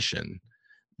recession,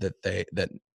 that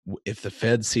if the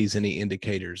Fed sees any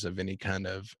indicators of any kind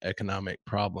of economic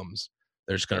problems,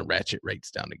 they're just going to ratchet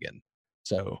rates down again.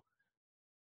 So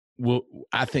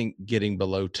I think getting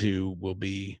below 2 will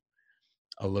be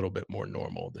a little bit more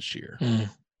normal this year. We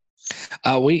got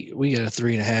a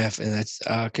 3.5, and that's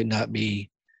I could not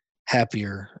be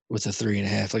happier with a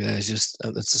 3.5. Like that is just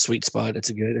that's a sweet spot.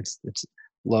 It's good. It's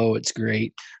low. It's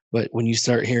great. But when you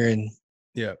start hearing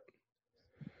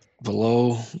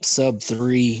below sub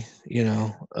 3,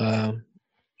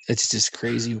 it's just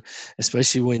crazy.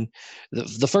 Especially when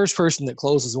the first person that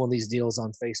closes one of these deals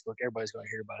on Facebook, everybody's going to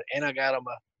hear about it. And I got them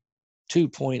a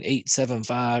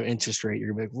 2.875 interest rate.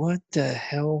 You're like, what the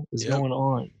hell is going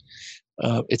on?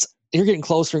 You're getting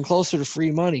closer and closer to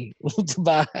free money to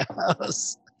buy a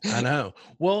house. I know.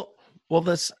 Well,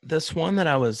 this one that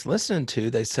I was listening to,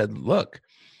 they said, look,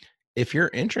 if your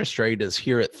interest rate is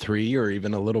here at 3 or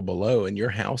even a little below, and your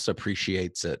house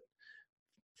appreciates at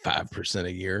 5%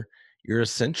 a year, you're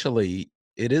essentially,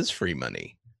 it is free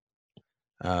money.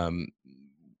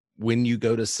 When you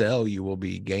go to sell, you will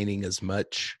be gaining as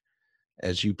much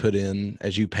as you put in,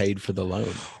 as you paid for the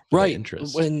loan. Right.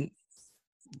 Interest. When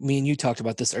me and you talked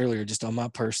about this earlier, just on my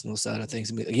personal side of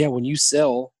things. Yeah, when you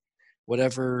sell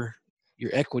whatever your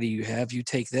equity you have, you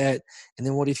take that, and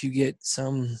then what if you get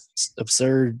some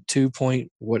absurd 2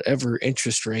 point whatever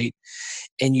interest rate,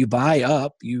 and you buy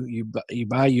up, you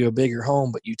buy you a bigger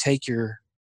home, but you take your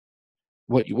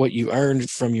what you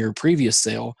earned from your previous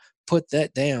sale, put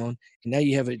that down, and now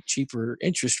you have a cheaper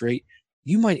interest rate.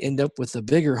 You might end up with a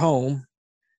bigger home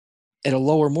at a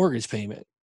lower mortgage payment.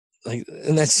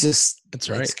 And that's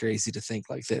right. It's crazy to think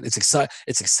like that. It's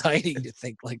exciting to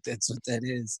think like that's what that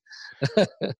is.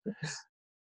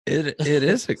 It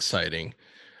is exciting.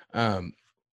 I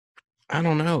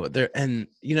don't know.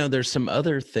 There's some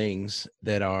other things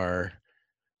that are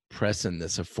pressing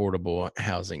this affordable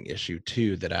housing issue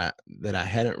too that I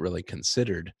hadn't really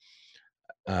considered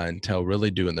until really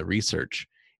doing the research.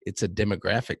 It's a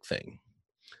demographic thing.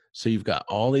 So you've got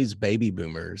all these baby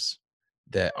boomers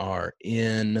that are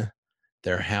in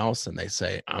their house, and they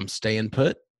say, I'm staying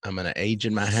put. I'm going to age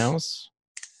in my house,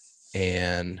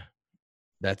 and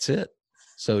that's it.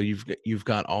 So you've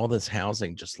got all this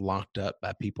housing just locked up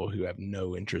by people who have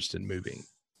no interest in moving.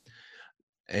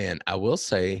 And I will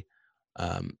say,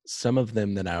 some of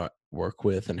them that I work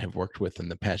with and have worked with in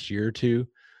the past year or two,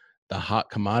 the hot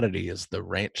commodity is the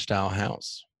ranch style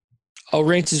house. Oh,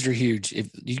 ranches are huge. If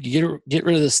you get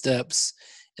rid of the steps,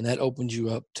 and that opens you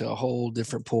up to a whole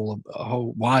different pool, a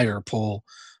whole wider pool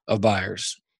of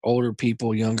buyers. Older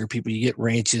people, younger people. You get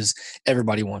ranches.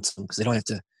 Everybody wants them because they don't have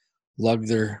to lug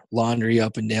their laundry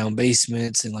up and down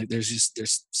basements, and there's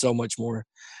so much more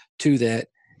to that.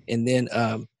 And then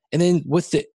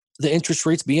with the interest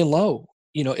rates being low,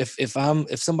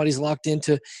 if somebody's locked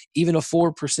into even a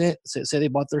 4%, say they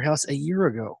bought their house a year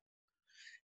ago,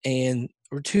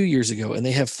 or 2 years ago, and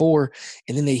they have 4,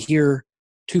 and then they hear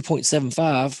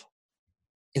 2.75,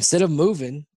 instead of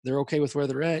moving, they're okay with where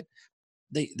they're at.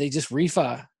 They just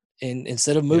refi, and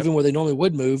instead of moving where they normally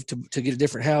would move to get a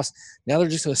different house, now they're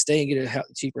just going to stay and get a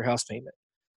cheaper house payment.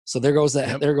 So there goes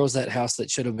that there goes that house that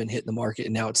should have been hitting the market,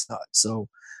 and now it's not. So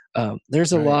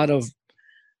there's a lot of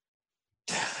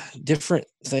different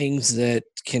things that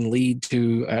can lead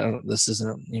to this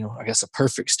isn't I guess a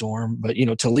perfect storm, but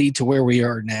to lead to where we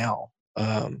are now.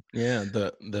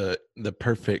 The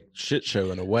perfect shit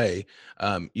show in a way.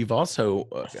 You've also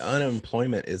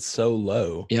unemployment is so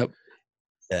low. Yep.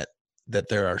 That that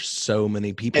there are so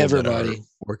many people that are Everybody.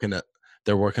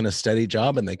 working a steady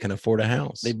job and they can afford a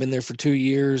house. They've been there for 2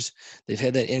 years. They've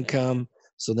had that income.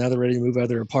 So now they're ready to move out of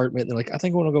their apartment. And they're like, I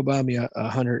think I want to go buy me a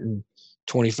 $125,000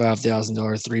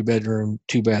 3-bedroom,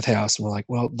 2-bath house. And we're like,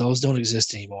 well, those don't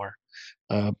exist anymore.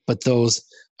 But those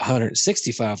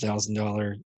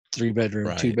 $165,000 3-bedroom,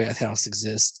 Right. 2-bath house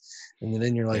exist. And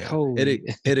then you're like, Yeah. holy,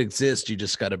 It exists. You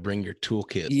just got to bring your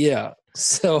toolkit. yeah.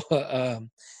 So,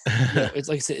 it's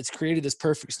like I said, it's created this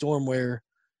perfect storm where,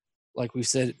 like we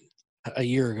said a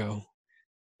year ago,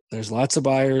 there's lots of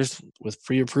buyers with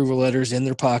pre-approval letters in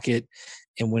their pocket.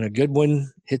 And when a good one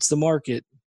hits the market,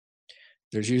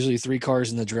 there's usually 3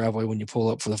 cars in the driveway when you pull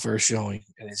up for the first showing.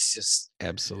 And it's just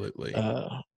Absolutely.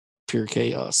 pure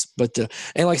chaos. But,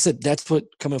 and like I said, that's what,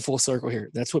 coming full circle here,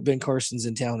 that's what Ben Carson's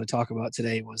in town to talk about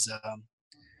today was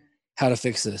how to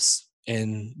fix this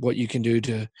and what you can do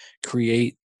to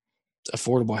create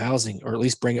affordable housing, or at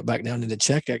least bring it back down into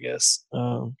check, I guess.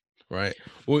 Right.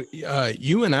 Well,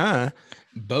 you and I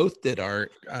both did our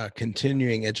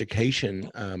continuing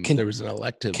education. There was an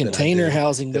elective Container that I did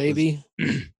housing, that was baby.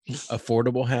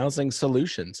 affordable housing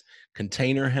solutions,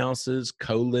 container houses,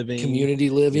 co-living, Community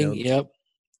living. Yep.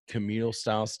 communal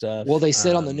style stuff. Well, they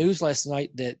said on the news last night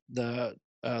that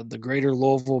the Greater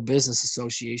Louisville Business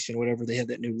Association, whatever, they had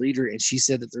that new leader, and she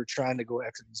said that they're trying to go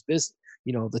after these business,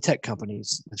 the tech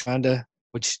companies. They're trying to,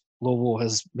 which Louisville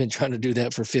has been trying to do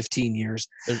that for 15 years.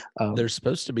 There's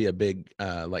supposed to be a big,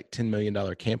 like $10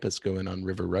 million campus going on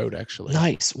River Road, actually.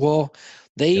 Nice. Well,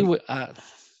 they Yep. would. I'm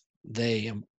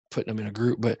putting them in a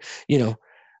group, but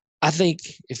I think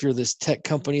if you're this tech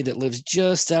company that lives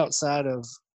just outside of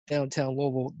downtown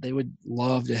Louisville, they would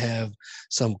love to have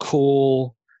some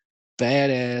cool,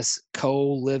 badass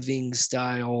co-living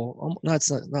style. Not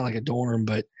like a dorm,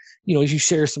 but you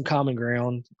share some common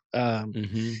ground.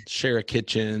 Share a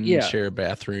kitchen, Yeah. share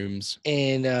bathrooms,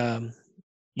 And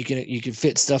you can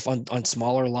fit stuff on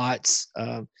smaller lots.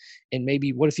 And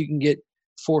maybe what if you can get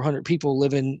 400 people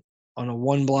living on a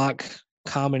 1-block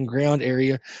common ground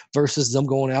area versus them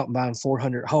going out and buying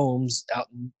 400 homes out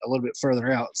a little bit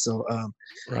further out. So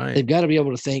right? they've got to be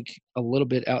able to think a little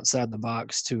bit outside the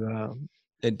box to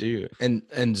They do,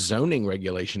 and zoning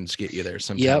regulations get you there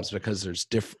sometimes because there's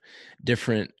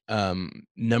different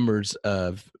numbers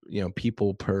of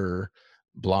people per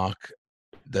block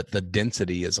that the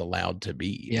density is allowed to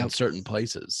be in certain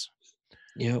places.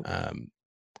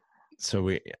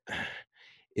 So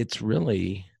it's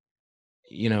really,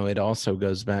 it also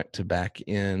goes back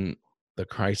in the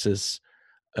crisis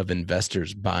of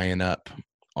investors buying up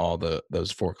all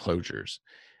those foreclosures.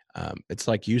 It's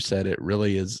like you said, it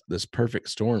really is this perfect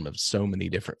storm of so many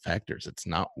different factors. It's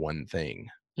not one thing.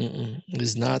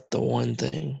 It's not the one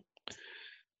thing.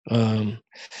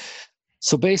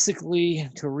 So basically,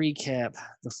 to recap,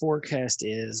 the forecast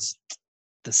is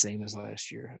the same as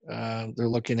last year. They're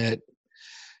looking at,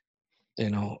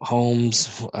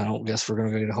 homes. I don't guess we're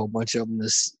going to get a whole bunch of them.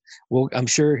 I'm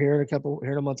sure here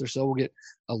in a month or so, we'll get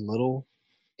a little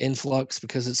influx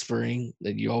because it's spring.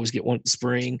 That you always get one in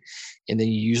spring, and then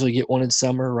you usually get one in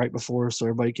summer right before, so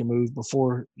everybody can move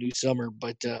before new summer.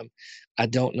 But I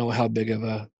don't know how big of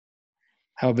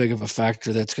a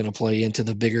factor that's going to play into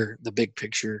the big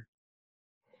picture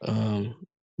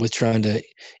with trying to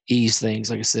ease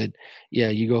things. Like I said,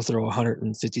 you go throw a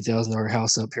 $150,000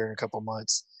 house up here in a couple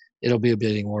months, it'll be a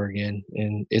bidding war again,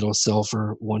 and it'll sell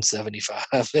for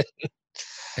 $175.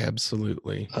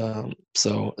 Absolutely.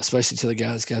 So especially to the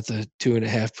guy that's got the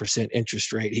 2.5%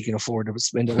 interest rate, he can afford to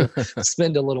spend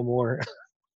a little more.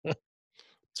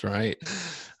 That's right.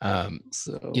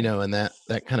 So and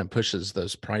that kind of pushes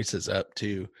those prices up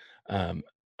too.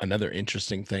 Another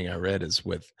interesting thing I read is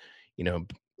with,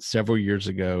 several years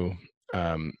ago,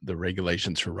 the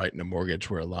regulations for writing a mortgage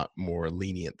were a lot more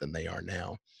lenient than they are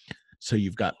now. So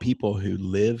you've got people who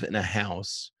live in a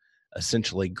house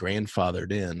essentially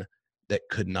grandfathered in that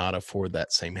could not afford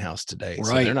that same house today. Right.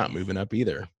 So they're not moving up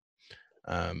either.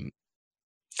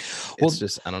 It's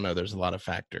just, I don't know. There's a lot of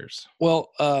factors. Well,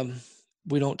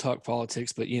 we don't talk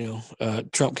politics, but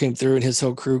Trump came through and his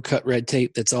whole crew cut red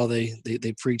tape. That's all they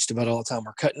preached about all the time.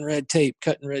 We're cutting red tape,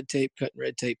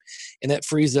 and that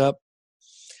frees up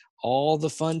all the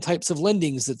fun types of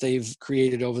lendings that they've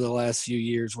created over the last few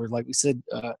years. Where, like we said,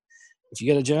 if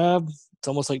you got a job, it's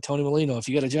almost like Tony Molino. If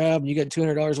you got a job and you got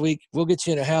 $200 a week, we'll get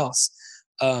you in a house.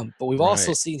 But we've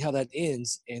also seen how that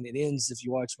ends, and it ends if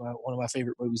you watch one of my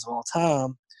favorite movies of all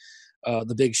time,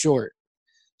 The Big Short.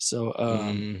 So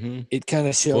it kind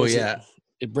of shows.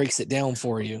 It breaks it down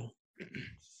for you.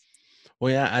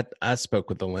 Well, yeah, I spoke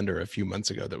with the lender a few months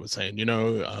ago that was saying,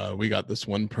 we got this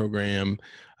one program.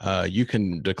 You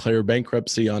can declare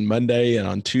bankruptcy on Monday and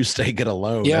on Tuesday get a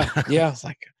loan. Yeah, yeah. It's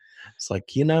like,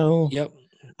 Yep.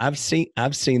 I've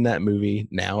seen that movie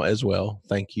now as well.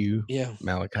 Thank you, Yeah.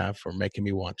 Malachi, for making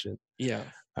me watch it. Yeah.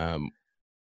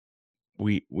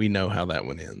 We know how that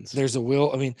one ends. There's a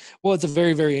will. I mean, well, at the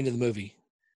very, very end of the movie,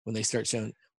 when they start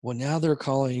showing, well, now they're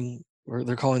calling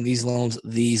these loans.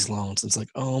 It's like,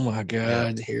 oh my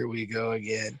God, here we go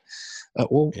again.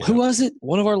 Who was it?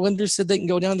 One of our lenders said they can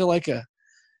go down to like a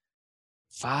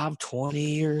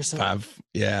 520 or something.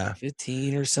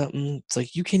 15 or something. It's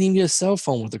like you can't even get a cell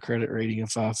phone with a credit rating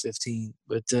of 515,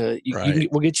 but we'll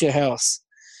get you a house.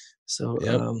 So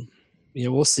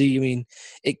we'll see. I mean,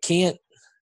 it can't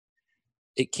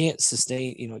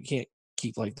sustain. It can't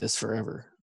keep like this forever.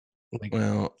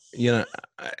 Well,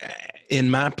 in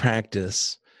my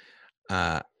practice,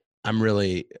 I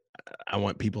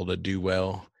want people to do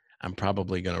well. I'm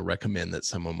probably going to recommend that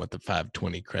someone with a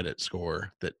 520 credit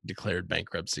score that declared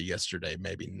bankruptcy yesterday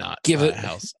maybe not give it a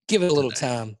house. Give it a little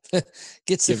time. Give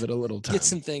it a little time. Get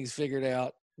some things figured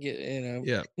out. Get in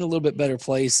a little bit better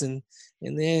place, and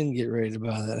then get ready to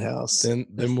buy that house. Then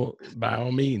we'll, by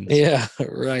all means. Yeah,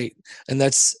 right. And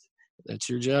that's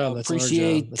your job. That's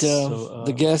appreciate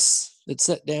the guests that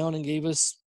sat down and gave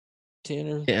us 10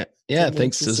 or 10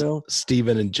 thanks to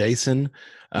Stephen and Jason.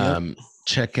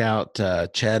 Check out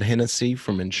Chad Hennessy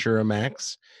from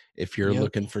InsuramaX if you're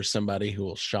looking for somebody who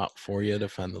will shop for you to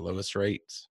find the lowest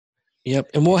rates. Yep,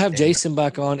 and we'll have Jason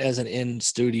back on as an in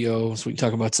studio so we can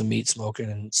talk about some meat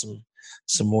smoking and some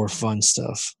more fun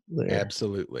stuff there.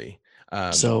 Absolutely.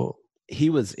 So he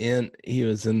was in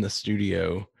the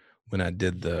studio when I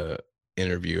did the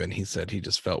interview, and he said he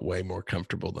just felt way more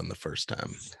comfortable than the first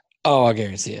time. Oh, I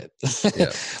guarantee it.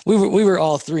 Yeah. we were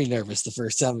all three nervous the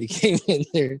first time we came in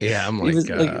there. Yeah, I'm like,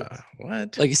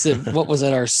 what? Like you said, what was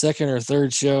that, our second or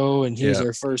third show, and he was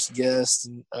our first guest,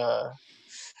 and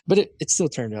but it still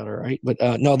turned out all right. But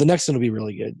no, the next one will be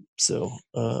really good. So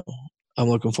I'm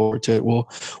looking forward to it. We'll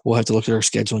have to look at our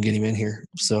schedule and get him in here.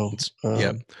 So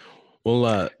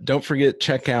Well, don't forget,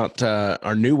 check out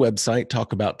our new website,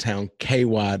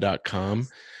 talkabouttownky.com.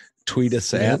 Tweet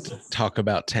us at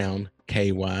talkabouttownky.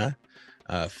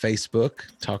 Facebook,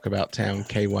 Talk About Town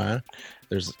KY.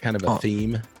 There's kind of a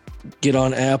theme. Get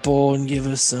on Apple and give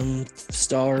us some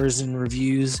stars and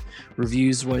reviews.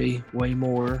 Reviews way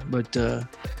more, but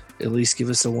at least give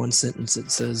us a one sentence that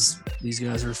says these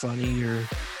guys are funny or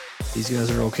these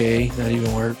guys are okay. That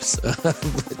even works.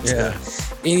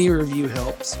 Any review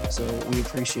helps, so we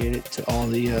appreciate it. To all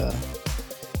the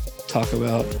Talk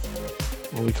About,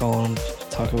 what we call them,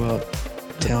 Talk About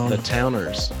Town, the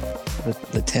Towners.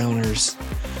 The Towners.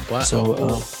 Well, so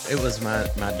it was my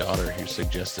daughter who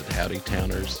suggested Howdy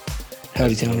Towners.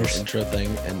 Howdy Towners intro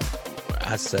thing, and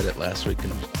I said it last week,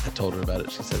 and I told her about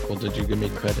it. She said, "Well, did you give me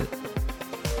credit?"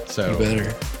 So you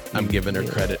better. I'm giving her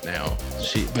credit now.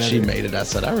 She made it. I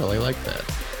said, "I really like that."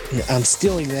 Yeah, I'm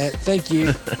stealing that. Thank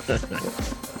you.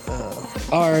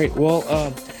 All right. Well,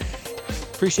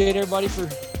 appreciate everybody for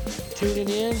tuning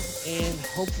in, and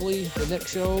hopefully the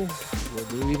next show we'll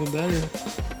do even better.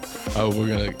 Oh, we're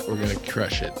gonna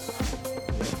crush it.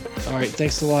 All right,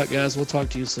 thanks a lot, guys. We'll talk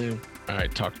to you soon. All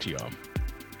right, talk to y'all.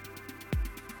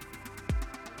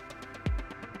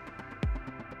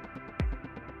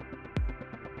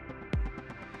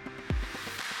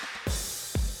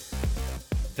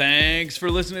 Thanks for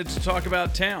listening to Talk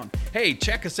About Town. Hey,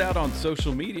 check us out on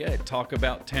social media at Talk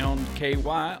About Town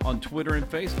KY on Twitter and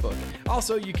Facebook.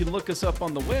 Also, you can look us up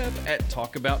on the web at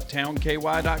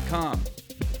talkabouttownky.com.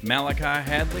 Malachi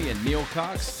Hadley and Neil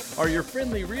Cox are your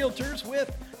friendly realtors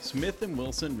with Smith &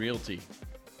 Wilson Realty.